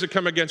the armies that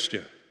come against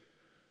you,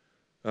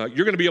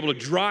 you're going to be able to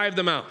drive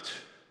them out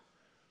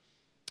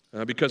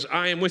because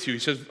I am with you. He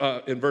says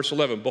in verse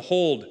 11,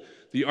 behold,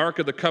 the ark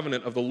of the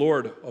covenant of the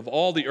Lord of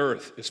all the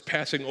earth is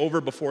passing over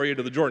before you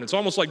to the Jordan. It's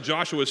almost like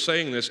Joshua is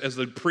saying this as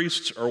the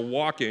priests are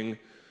walking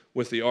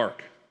with the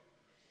ark.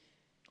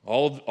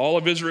 All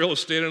of Israel is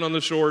standing on the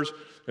shores,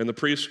 and the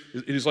priest,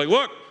 he's like,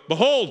 look,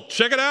 behold,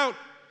 check it out.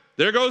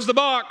 There goes the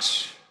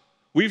box.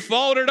 We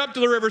followed it up to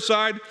the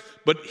riverside,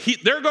 but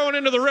they're going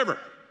into the river.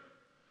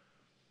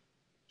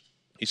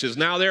 He says,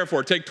 now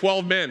therefore, take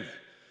 12 men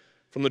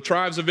from the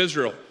tribes of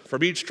Israel,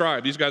 from each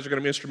tribe. These guys are going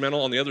to be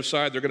instrumental. On the other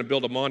side, they're going to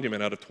build a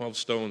monument out of 12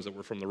 stones that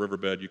were from the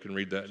riverbed. You can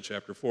read that in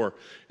chapter 4.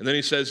 And then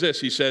he says this.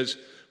 He says,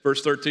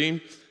 verse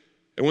 13,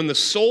 and when the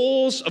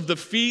soles of the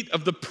feet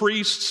of the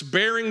priests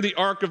bearing the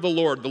ark of the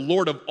Lord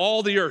of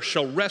all the earth,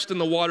 shall rest in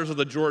the waters of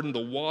the Jordan, the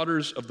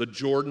waters of the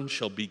Jordan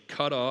shall be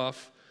cut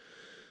off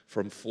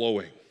from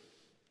flowing,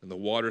 and the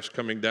waters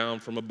coming down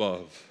from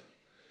above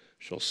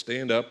shall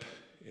stand up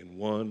in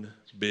one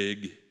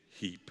big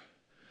heap.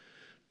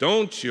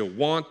 Don't you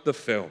want the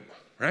film,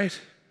 right?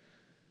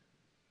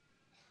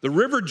 The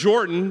River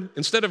Jordan,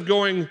 instead of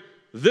going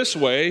this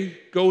way,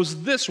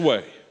 goes this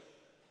way.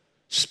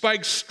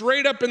 Spikes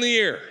straight up in the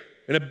air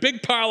in a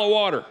big pile of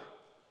water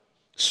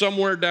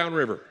somewhere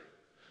downriver.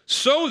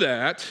 So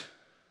that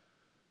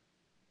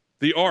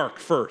the ark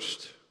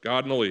first,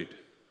 God in the lead,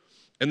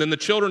 and then the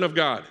children of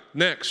God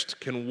next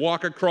can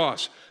walk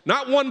across,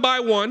 not one by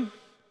one,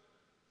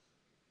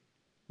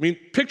 I mean,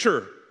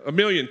 picture 1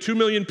 million, 2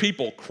 million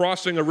people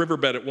crossing a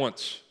riverbed at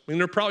once. I mean,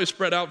 they're probably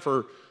spread out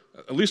for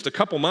at least a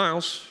couple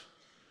miles,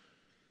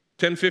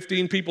 10,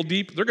 15 people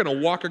deep. They're going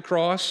to walk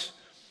across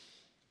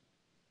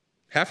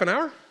half an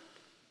hour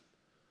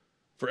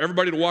for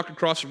everybody to walk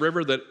across a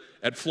river that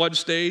at flood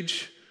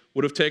stage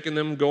would have taken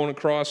them going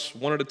across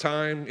one at a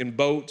time in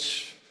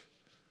boats,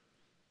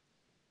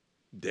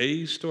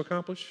 days to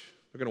accomplish.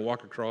 They're going to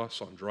walk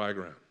across on dry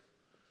ground.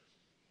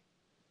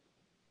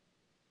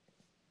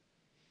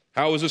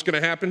 How is this going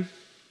to happen?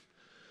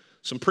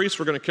 Some priests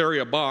were going to carry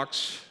a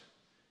box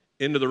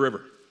into the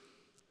river.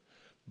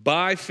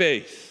 By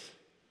faith,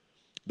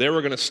 they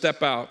were going to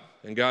step out,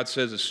 and God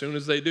says, as soon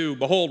as they do,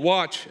 behold,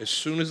 watch, as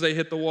soon as they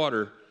hit the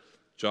water,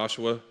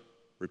 Joshua,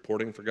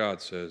 reporting for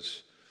God,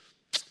 says,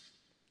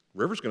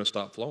 river's going to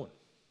stop flowing.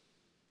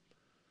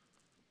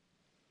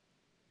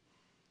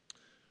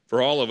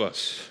 For all of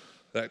us,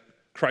 that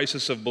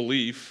crisis of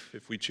belief,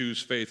 if we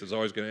choose faith, is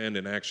always going to end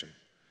in action.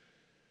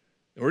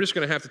 And we're just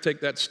going to have to take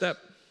that step.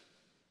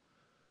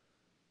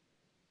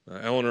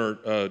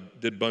 Eleanor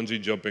did bungee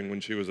jumping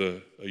when she was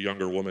a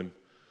younger woman.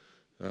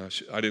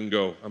 I didn't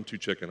go. I'm too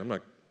chicken. I'm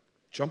not,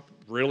 jump,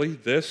 really?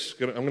 This?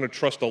 I'm going to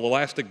trust an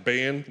elastic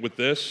band with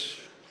this?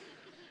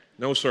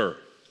 No, sir.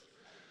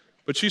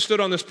 But she stood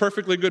on this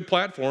perfectly good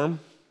platform,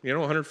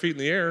 100 feet in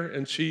the air,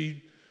 and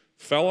she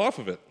fell off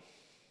of it,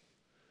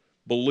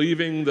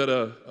 believing that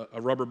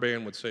a rubber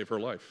band would save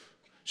her life.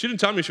 She didn't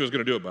tell me she was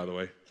going to do it, by the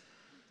way.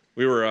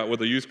 We were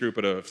with a youth group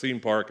at a theme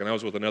park, and I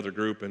was with another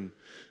group, and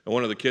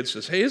one of the kids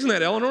says, hey, isn't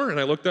that Eleanor? And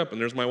I looked up,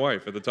 and there's my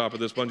wife at the top of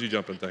this bungee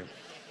jumping thing.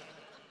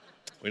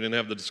 We didn't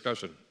have the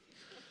discussion.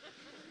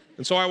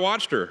 And so I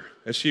watched her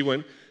as she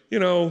went,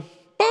 Bonza.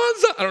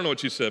 I don't know what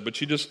she said, but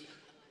she just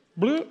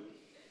blew it.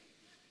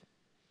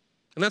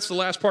 And that's the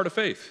last part of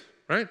faith,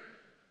 right?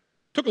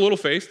 Took a little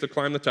faith to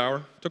climb the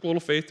tower. Took a little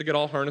faith to get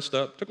all harnessed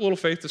up. Took a little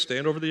faith to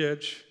stand over the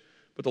edge.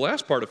 But the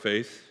last part of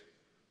faith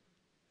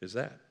is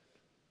that.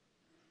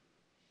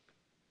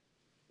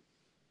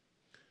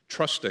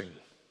 Trusting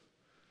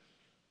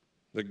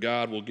that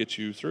God will get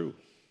you through.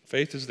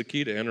 Faith is the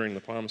key to entering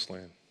the promised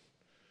land.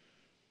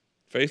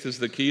 Faith is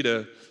the key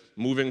to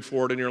moving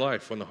forward in your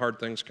life when the hard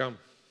things come.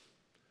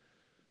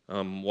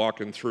 I'm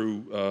walking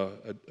through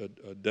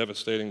a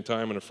devastating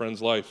time in a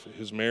friend's life.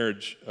 His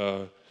marriage,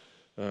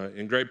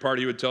 in great part,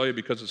 he would tell you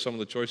because of some of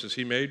the choices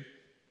he made.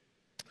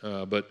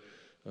 But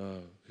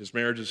his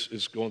marriage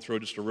is going through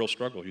just a real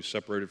struggle. He's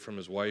separated from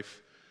his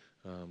wife.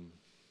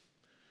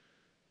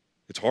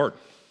 It's hard.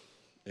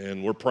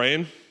 And we're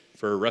praying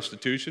for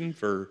restitution,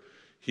 for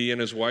he and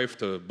his wife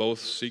to both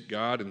seek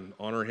God and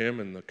honor him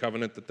and the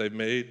covenant that they've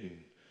made.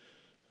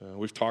 And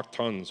we've talked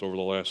tons over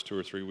the last 2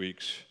 or 3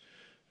 weeks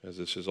as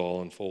this has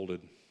all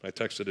unfolded. I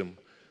texted him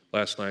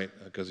last night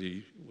because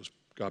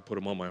God put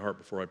him on my heart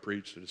before I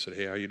preached. And he said,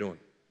 hey, how you doing?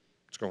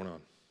 What's going on?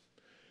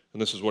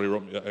 And this is what he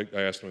wrote me.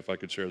 I asked him if I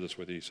could share this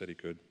with you. He said he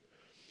could.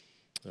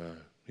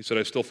 He said,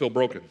 I still feel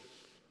broken,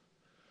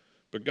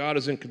 but God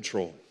is in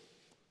control.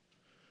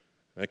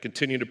 I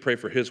continue to pray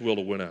for his will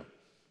to win out.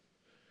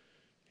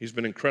 He's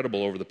been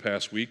incredible over the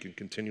past week and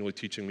continually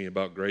teaching me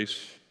about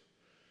grace.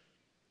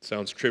 It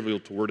sounds trivial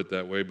to word it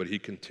that way, but he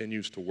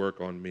continues to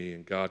work on me,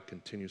 and God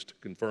continues to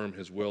confirm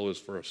his will is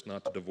for us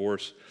not to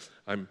divorce.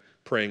 I'm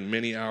praying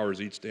many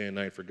hours each day and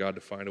night for God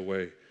to find a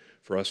way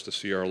for us to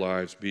see our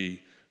lives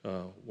be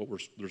what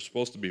they're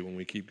supposed to be when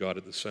we keep God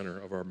at the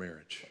center of our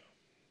marriage.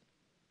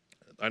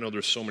 I know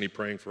there's so many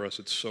praying for us.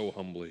 It's so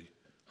humbling.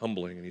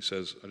 And he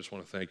says, I just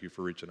want to thank you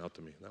for reaching out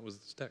to me. And that was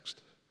his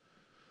text.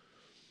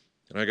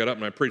 And I got up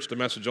and I preached a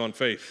message on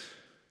faith,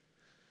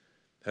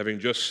 having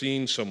just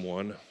seen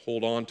someone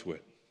hold on to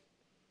it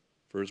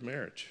for his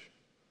marriage.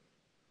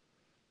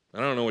 I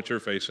don't know what you're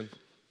facing.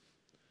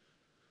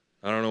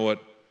 I don't know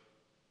what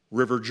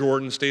River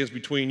Jordan stands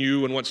between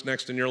you and what's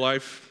next in your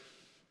life.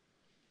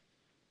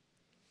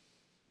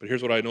 But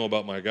here's what I know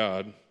about my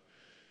God.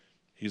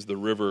 He's the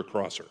river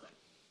crosser.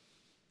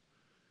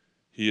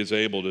 He is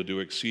able to do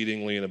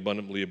exceedingly and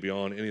abundantly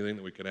beyond anything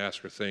that we could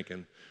ask or think.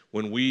 And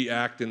when we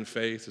act in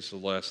faith, this is the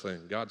last thing,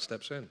 God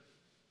steps in.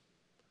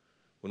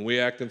 When we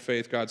act in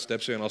faith, God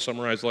steps in. I'll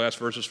summarize the last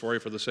verses for you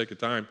for the sake of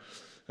time.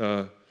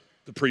 The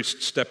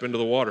priests step into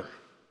the water,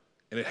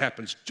 and it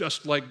happens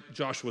just like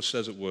Joshua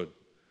says it would.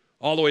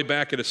 All the way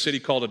back at a city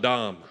called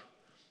Adam,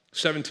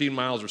 17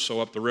 miles or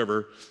so up the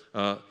river,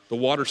 the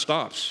water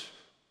stops.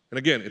 And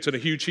again, it's in a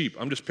huge heap.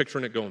 I'm just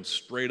picturing it going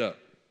straight up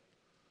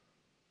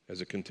as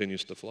it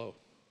continues to flow.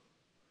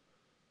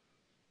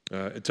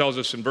 It tells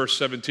us in verse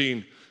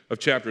 17 of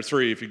chapter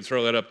 3, if you can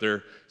throw that up there,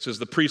 it says,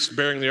 the priests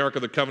bearing the ark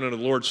of the covenant of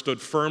the Lord stood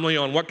firmly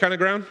on what kind of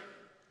ground?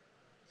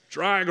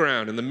 Dry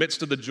ground in the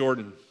midst of the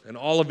Jordan. And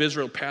all of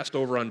Israel passed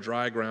over on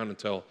dry ground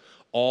until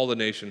all the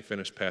nation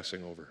finished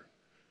passing over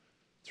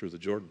through the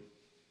Jordan.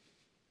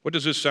 What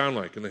does this sound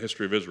like in the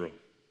history of Israel?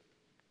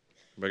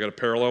 Have I got a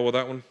parallel with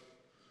that one?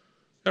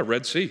 Yeah,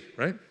 Red Sea,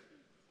 right?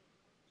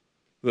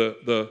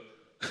 The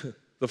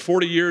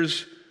 40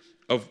 years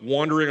of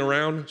wandering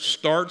around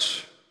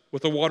starts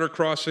with a water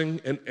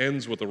crossing and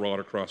ends with a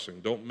water crossing.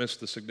 Don't miss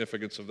the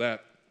significance of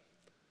that.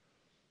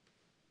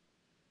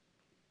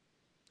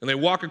 And they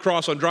walk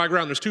across on dry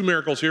ground. There's two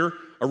miracles here.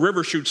 A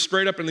river shoots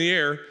straight up in the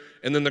air,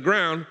 and then the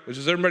ground, which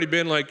has everybody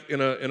been like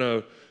in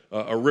a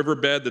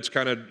riverbed that's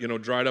kind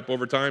of, dried up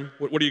over time?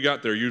 What do you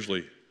got there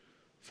usually?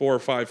 4 or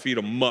 5 feet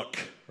of muck,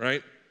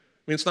 right?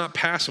 I mean, it's not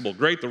passable.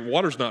 Great, the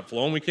water's not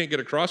flowing. We can't get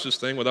across this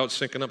thing without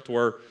sinking up to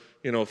our,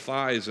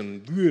 thighs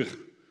and ugh.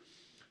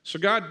 So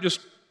God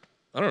just,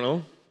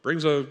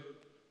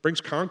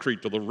 brings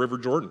concrete to the River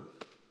Jordan.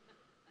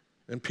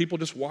 And people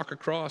just walk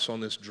across on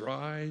this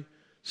dry,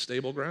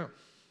 stable ground.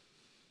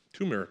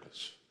 2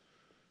 miracles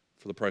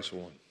for the price of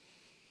 1.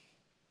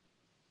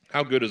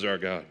 How good is our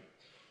God?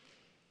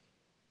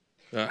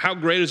 How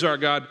great is our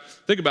God?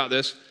 Think about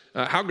this.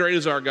 How great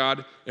is our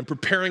God in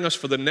preparing us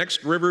for the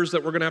next rivers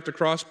that we're going to have to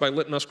cross by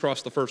letting us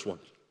cross the first one?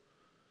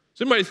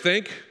 Does anybody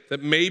think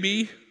that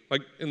maybe,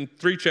 like in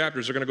 3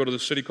 chapters, they're going to go to the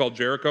city called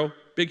Jericho?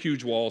 Big,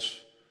 huge walls.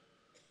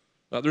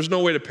 There's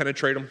no way to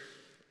penetrate them.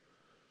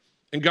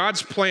 And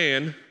God's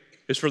plan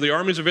is for the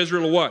armies of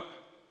Israel to what?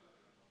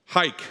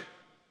 Hike.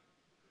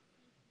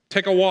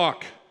 Take a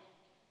walk.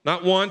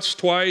 Not once,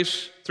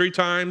 twice, 3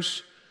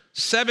 times,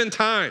 7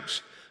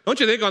 times. Don't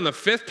you think on the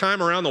 5th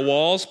time around the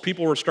walls,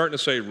 people were starting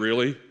to say,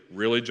 really?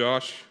 Really,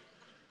 Josh?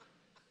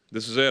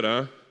 This is it,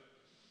 huh?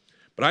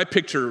 But I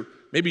picture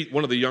maybe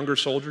one of the younger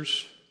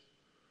soldiers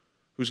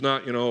who's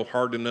not,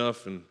 hard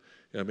enough, and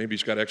maybe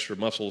he's got extra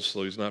muscles,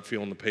 so he's not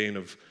feeling the pain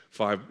of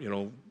 5,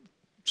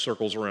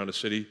 circles around a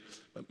city.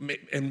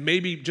 And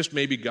maybe, just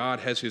maybe, God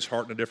has his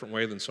heart in a different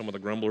way than some of the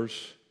grumblers.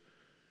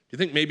 Do you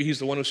think maybe he's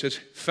the one who says,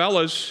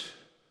 fellas,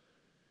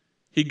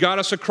 he got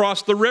us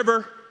across the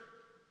river?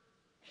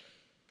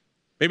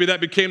 Maybe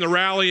that became the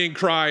rallying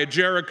cry at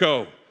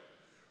Jericho.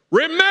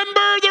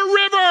 Remember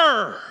the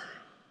river!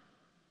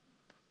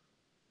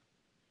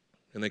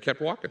 And they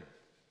kept walking.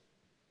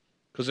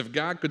 Because if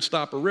God could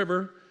stop a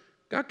river,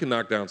 God can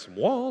knock down some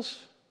walls.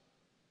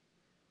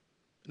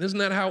 And isn't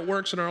that how it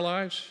works in our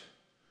lives?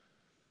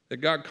 That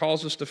God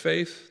calls us to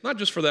faith, not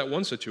just for that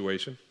one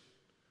situation,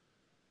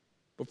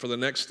 but for the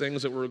next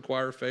things that will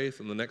require faith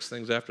and the next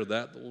things after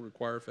that will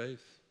require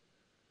faith.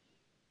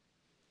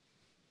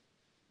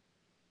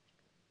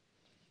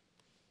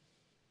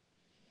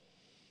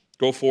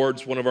 Go forward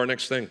is one of our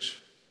next things.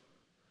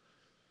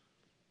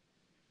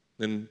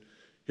 And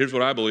here's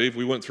what I believe.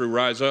 We went through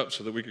Rise Up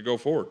so that we could go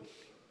forward.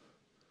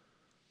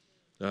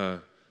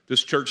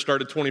 This church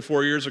started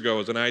 24 years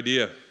ago as an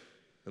idea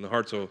in the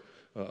hearts of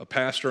a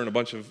pastor and a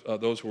bunch of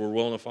those who were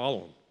willing to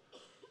follow him.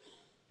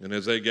 And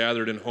as they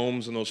gathered in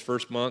homes in those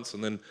first months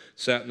and then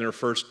sat in their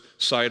first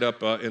site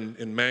up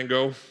in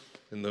Mango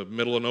in the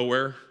middle of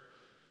nowhere,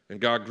 and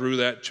God grew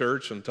that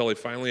church until he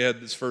finally had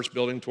this first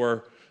building to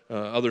our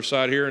other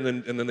side here,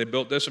 and then they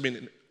built this. I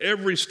mean,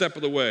 every step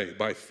of the way,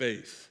 by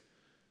faith,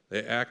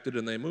 they acted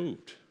and they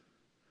moved.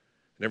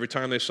 And every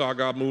time they saw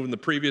God move in the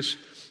previous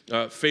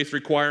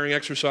faith-requiring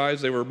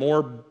exercise, they were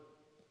more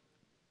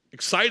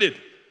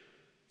excited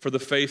for the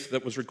faith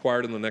that was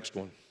required in the next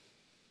one.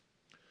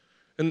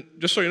 And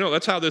just so you know,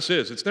 that's how this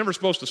is. It's never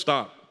supposed to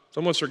stop.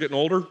 Some of us are getting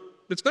older.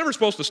 It's never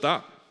supposed to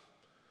stop.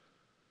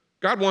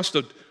 God wants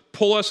to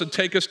pull us and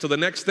take us to the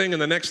next thing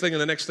and the next thing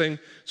and the next thing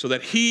so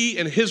that he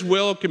and his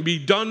will can be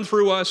done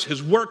through us,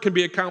 his work can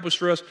be accomplished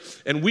through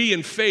us, and we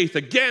in faith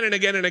again and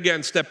again and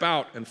again step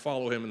out and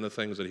follow him in the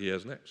things that he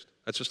has next.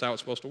 That's just how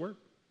it's supposed to work.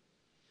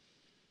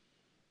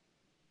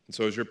 And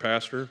so as your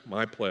pastor,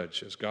 my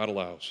pledge, as God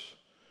allows,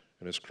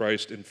 and as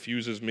Christ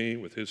infuses me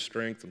with his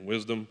strength and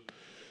wisdom,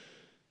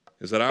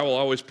 is that I will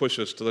always push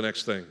us to the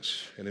next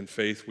things, and in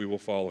faith we will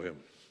follow him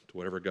to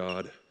whatever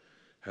God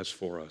has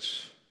for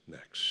us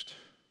next.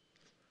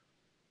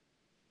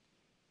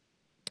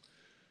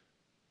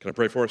 Can I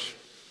pray for us?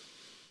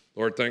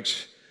 Lord,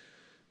 thanks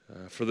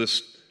for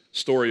this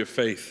story of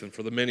faith and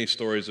for the many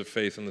stories of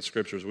faith in the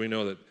Scriptures. We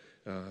know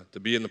that to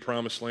be in the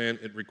promised land,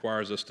 it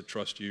requires us to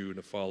trust you and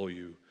to follow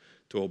you,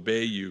 to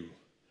obey you,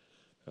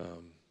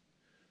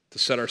 to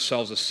set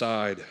ourselves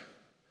aside,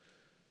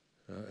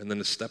 and then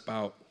to step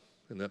out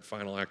in that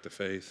final act of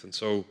faith. And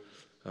so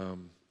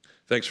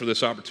thanks for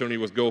this opportunity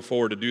with Go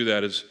Forward to do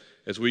that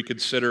as we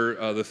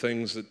consider the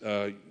things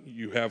that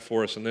you have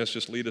for us in this.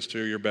 Just lead us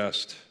to your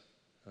best.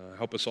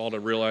 Help us all to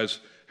realize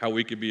how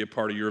we could be a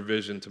part of your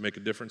vision to make a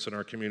difference in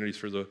our community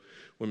through the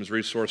Women's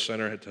Resource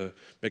Center, to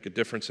make a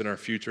difference in our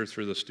future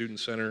through the Student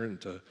Center,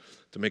 and to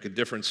make a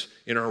difference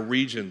in our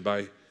region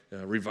by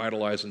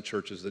revitalizing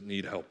churches that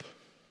need help.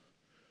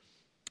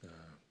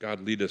 God,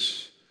 lead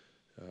us,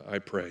 I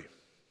pray,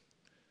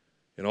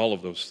 in all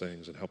of those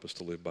things, and help us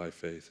to live by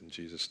faith. In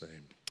Jesus'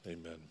 name,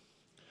 amen.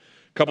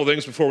 A couple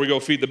things before we go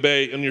feed the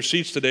Bay. In your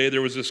seats today,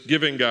 there was this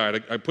giving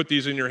guide. I put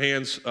these in your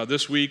hands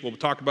this week. We'll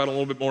talk about it a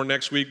little bit more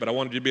next week, but I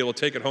wanted you to be able to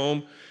take it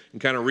home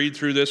and kind of read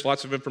through this.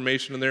 Lots of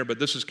information in there, but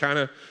this is kind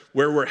of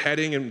where we're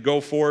heading and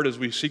go forward as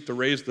we seek to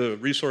raise the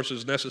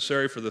resources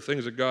necessary for the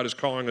things that God is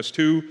calling us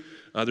to.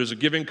 There's a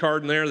giving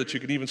card in there that you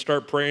can even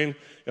start praying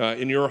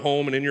in your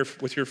home and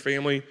with your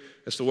family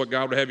as to what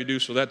God would have you do.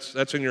 So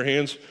that's in your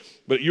hands.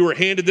 But you were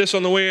handed this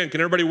on the way in.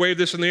 Can everybody wave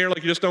this in the air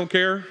like you just don't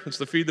care? It's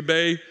the Feed the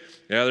Bay.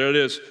 Yeah, there it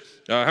is.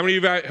 How many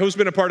of you, who's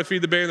been a part of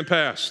Feed the Bay in the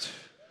past?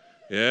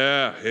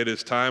 Yeah, it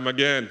is time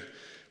again.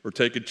 We're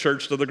taking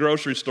church to the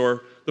grocery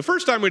store. The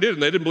first time we did,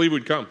 and they didn't believe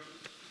we'd come.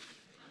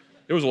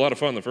 It was a lot of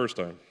fun the first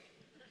time.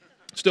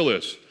 Still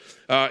is.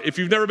 If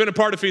you've never been a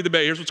part of Feed the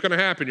Bay, here's what's going to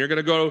happen. You're going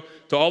to go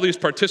to all these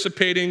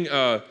participating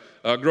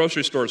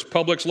grocery stores.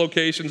 Publix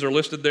locations are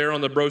listed there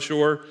on the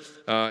brochure,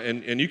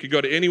 and you could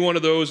go to any one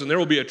of those, and there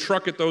will be a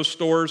truck at those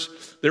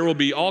stores. There will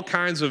be all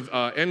kinds of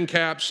end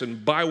caps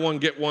and buy one,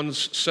 get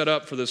ones set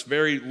up for this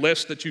very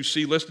list that you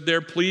see listed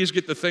there. Please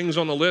get the things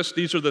on the list.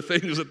 These are the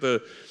things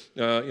that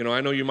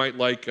I know you might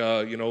like,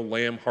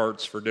 lamb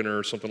hearts for dinner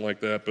or something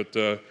like that,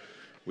 but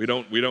we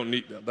don't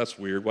need, that's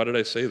weird. Why did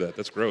I say that?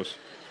 That's gross.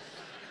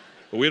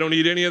 But we don't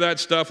need any of that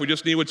stuff. We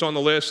just need what's on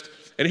the list.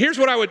 And here's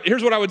what I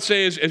would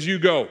say as you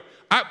go.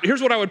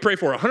 Here's what I would pray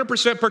for,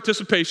 100%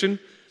 participation.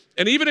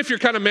 And even if you're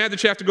kind of mad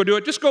that you have to go do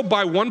it, just go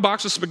buy one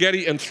box of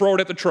spaghetti and throw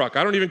it at the truck.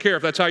 I don't even care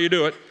if that's how you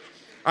do it.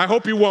 I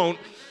hope you won't.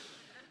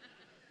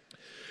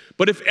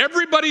 But if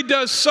everybody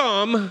does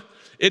some,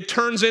 it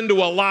turns into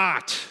a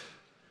lot.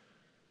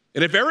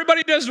 And if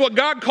everybody does what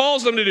God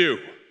calls them to do,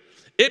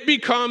 it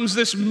becomes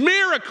this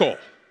miracle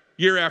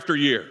year after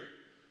year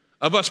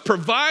of us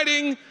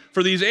providing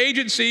for these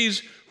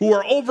agencies who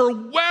are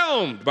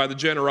overwhelmed by the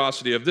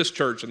generosity of this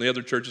church and the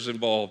other churches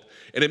involved.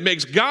 And it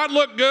makes God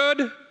look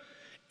good,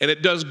 and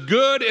it does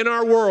good in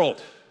our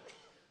world.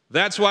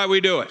 That's why we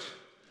do it.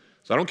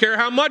 So I don't care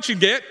how much you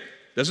get.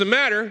 Doesn't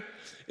matter.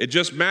 It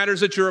just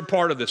matters that you're a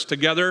part of this.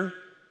 Together,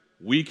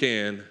 we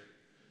can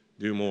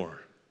do more.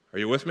 Are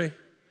you with me?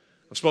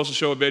 I'm supposed to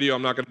show a video.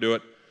 I'm not going to do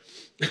it.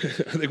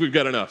 I think we've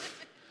got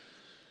enough.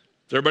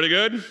 Is everybody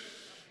good?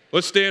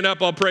 Let's stand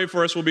up. I'll pray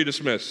for us. We'll be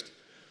dismissed.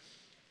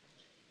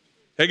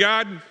 Hey,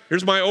 God,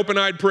 here's my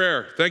open-eyed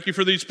prayer. Thank you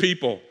for these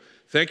people.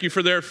 Thank you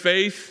for their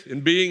faith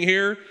in being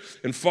here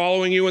and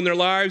following you in their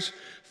lives.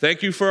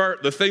 Thank you for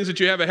the things that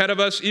you have ahead of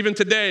us, even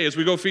today as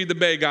we go Feed the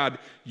Bay. God,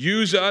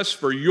 use us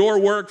for your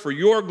work, for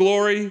your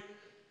glory.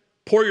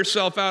 Pour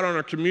yourself out on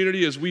our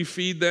community as we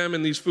feed them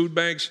and these food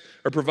banks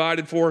are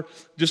provided for.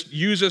 Just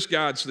use us,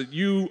 God, so that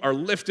you are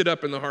lifted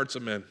up in the hearts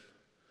of men.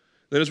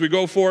 Then as we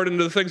go forward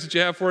into the things that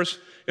you have for us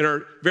in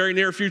our very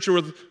near future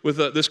with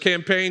this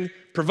campaign,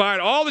 provide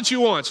all that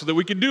you want so that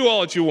we can do all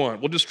that you want.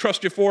 We'll just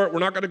trust you for it. We're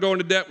not going to go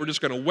into debt. We're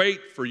just going to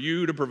wait for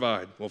you to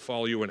provide. We'll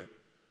follow you in it.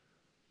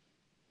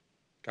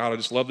 God, I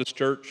just love this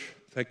church.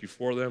 Thank you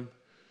for them.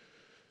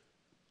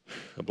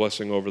 A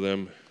blessing over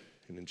them.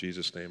 And in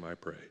Jesus' name I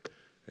pray.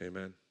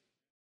 Amen.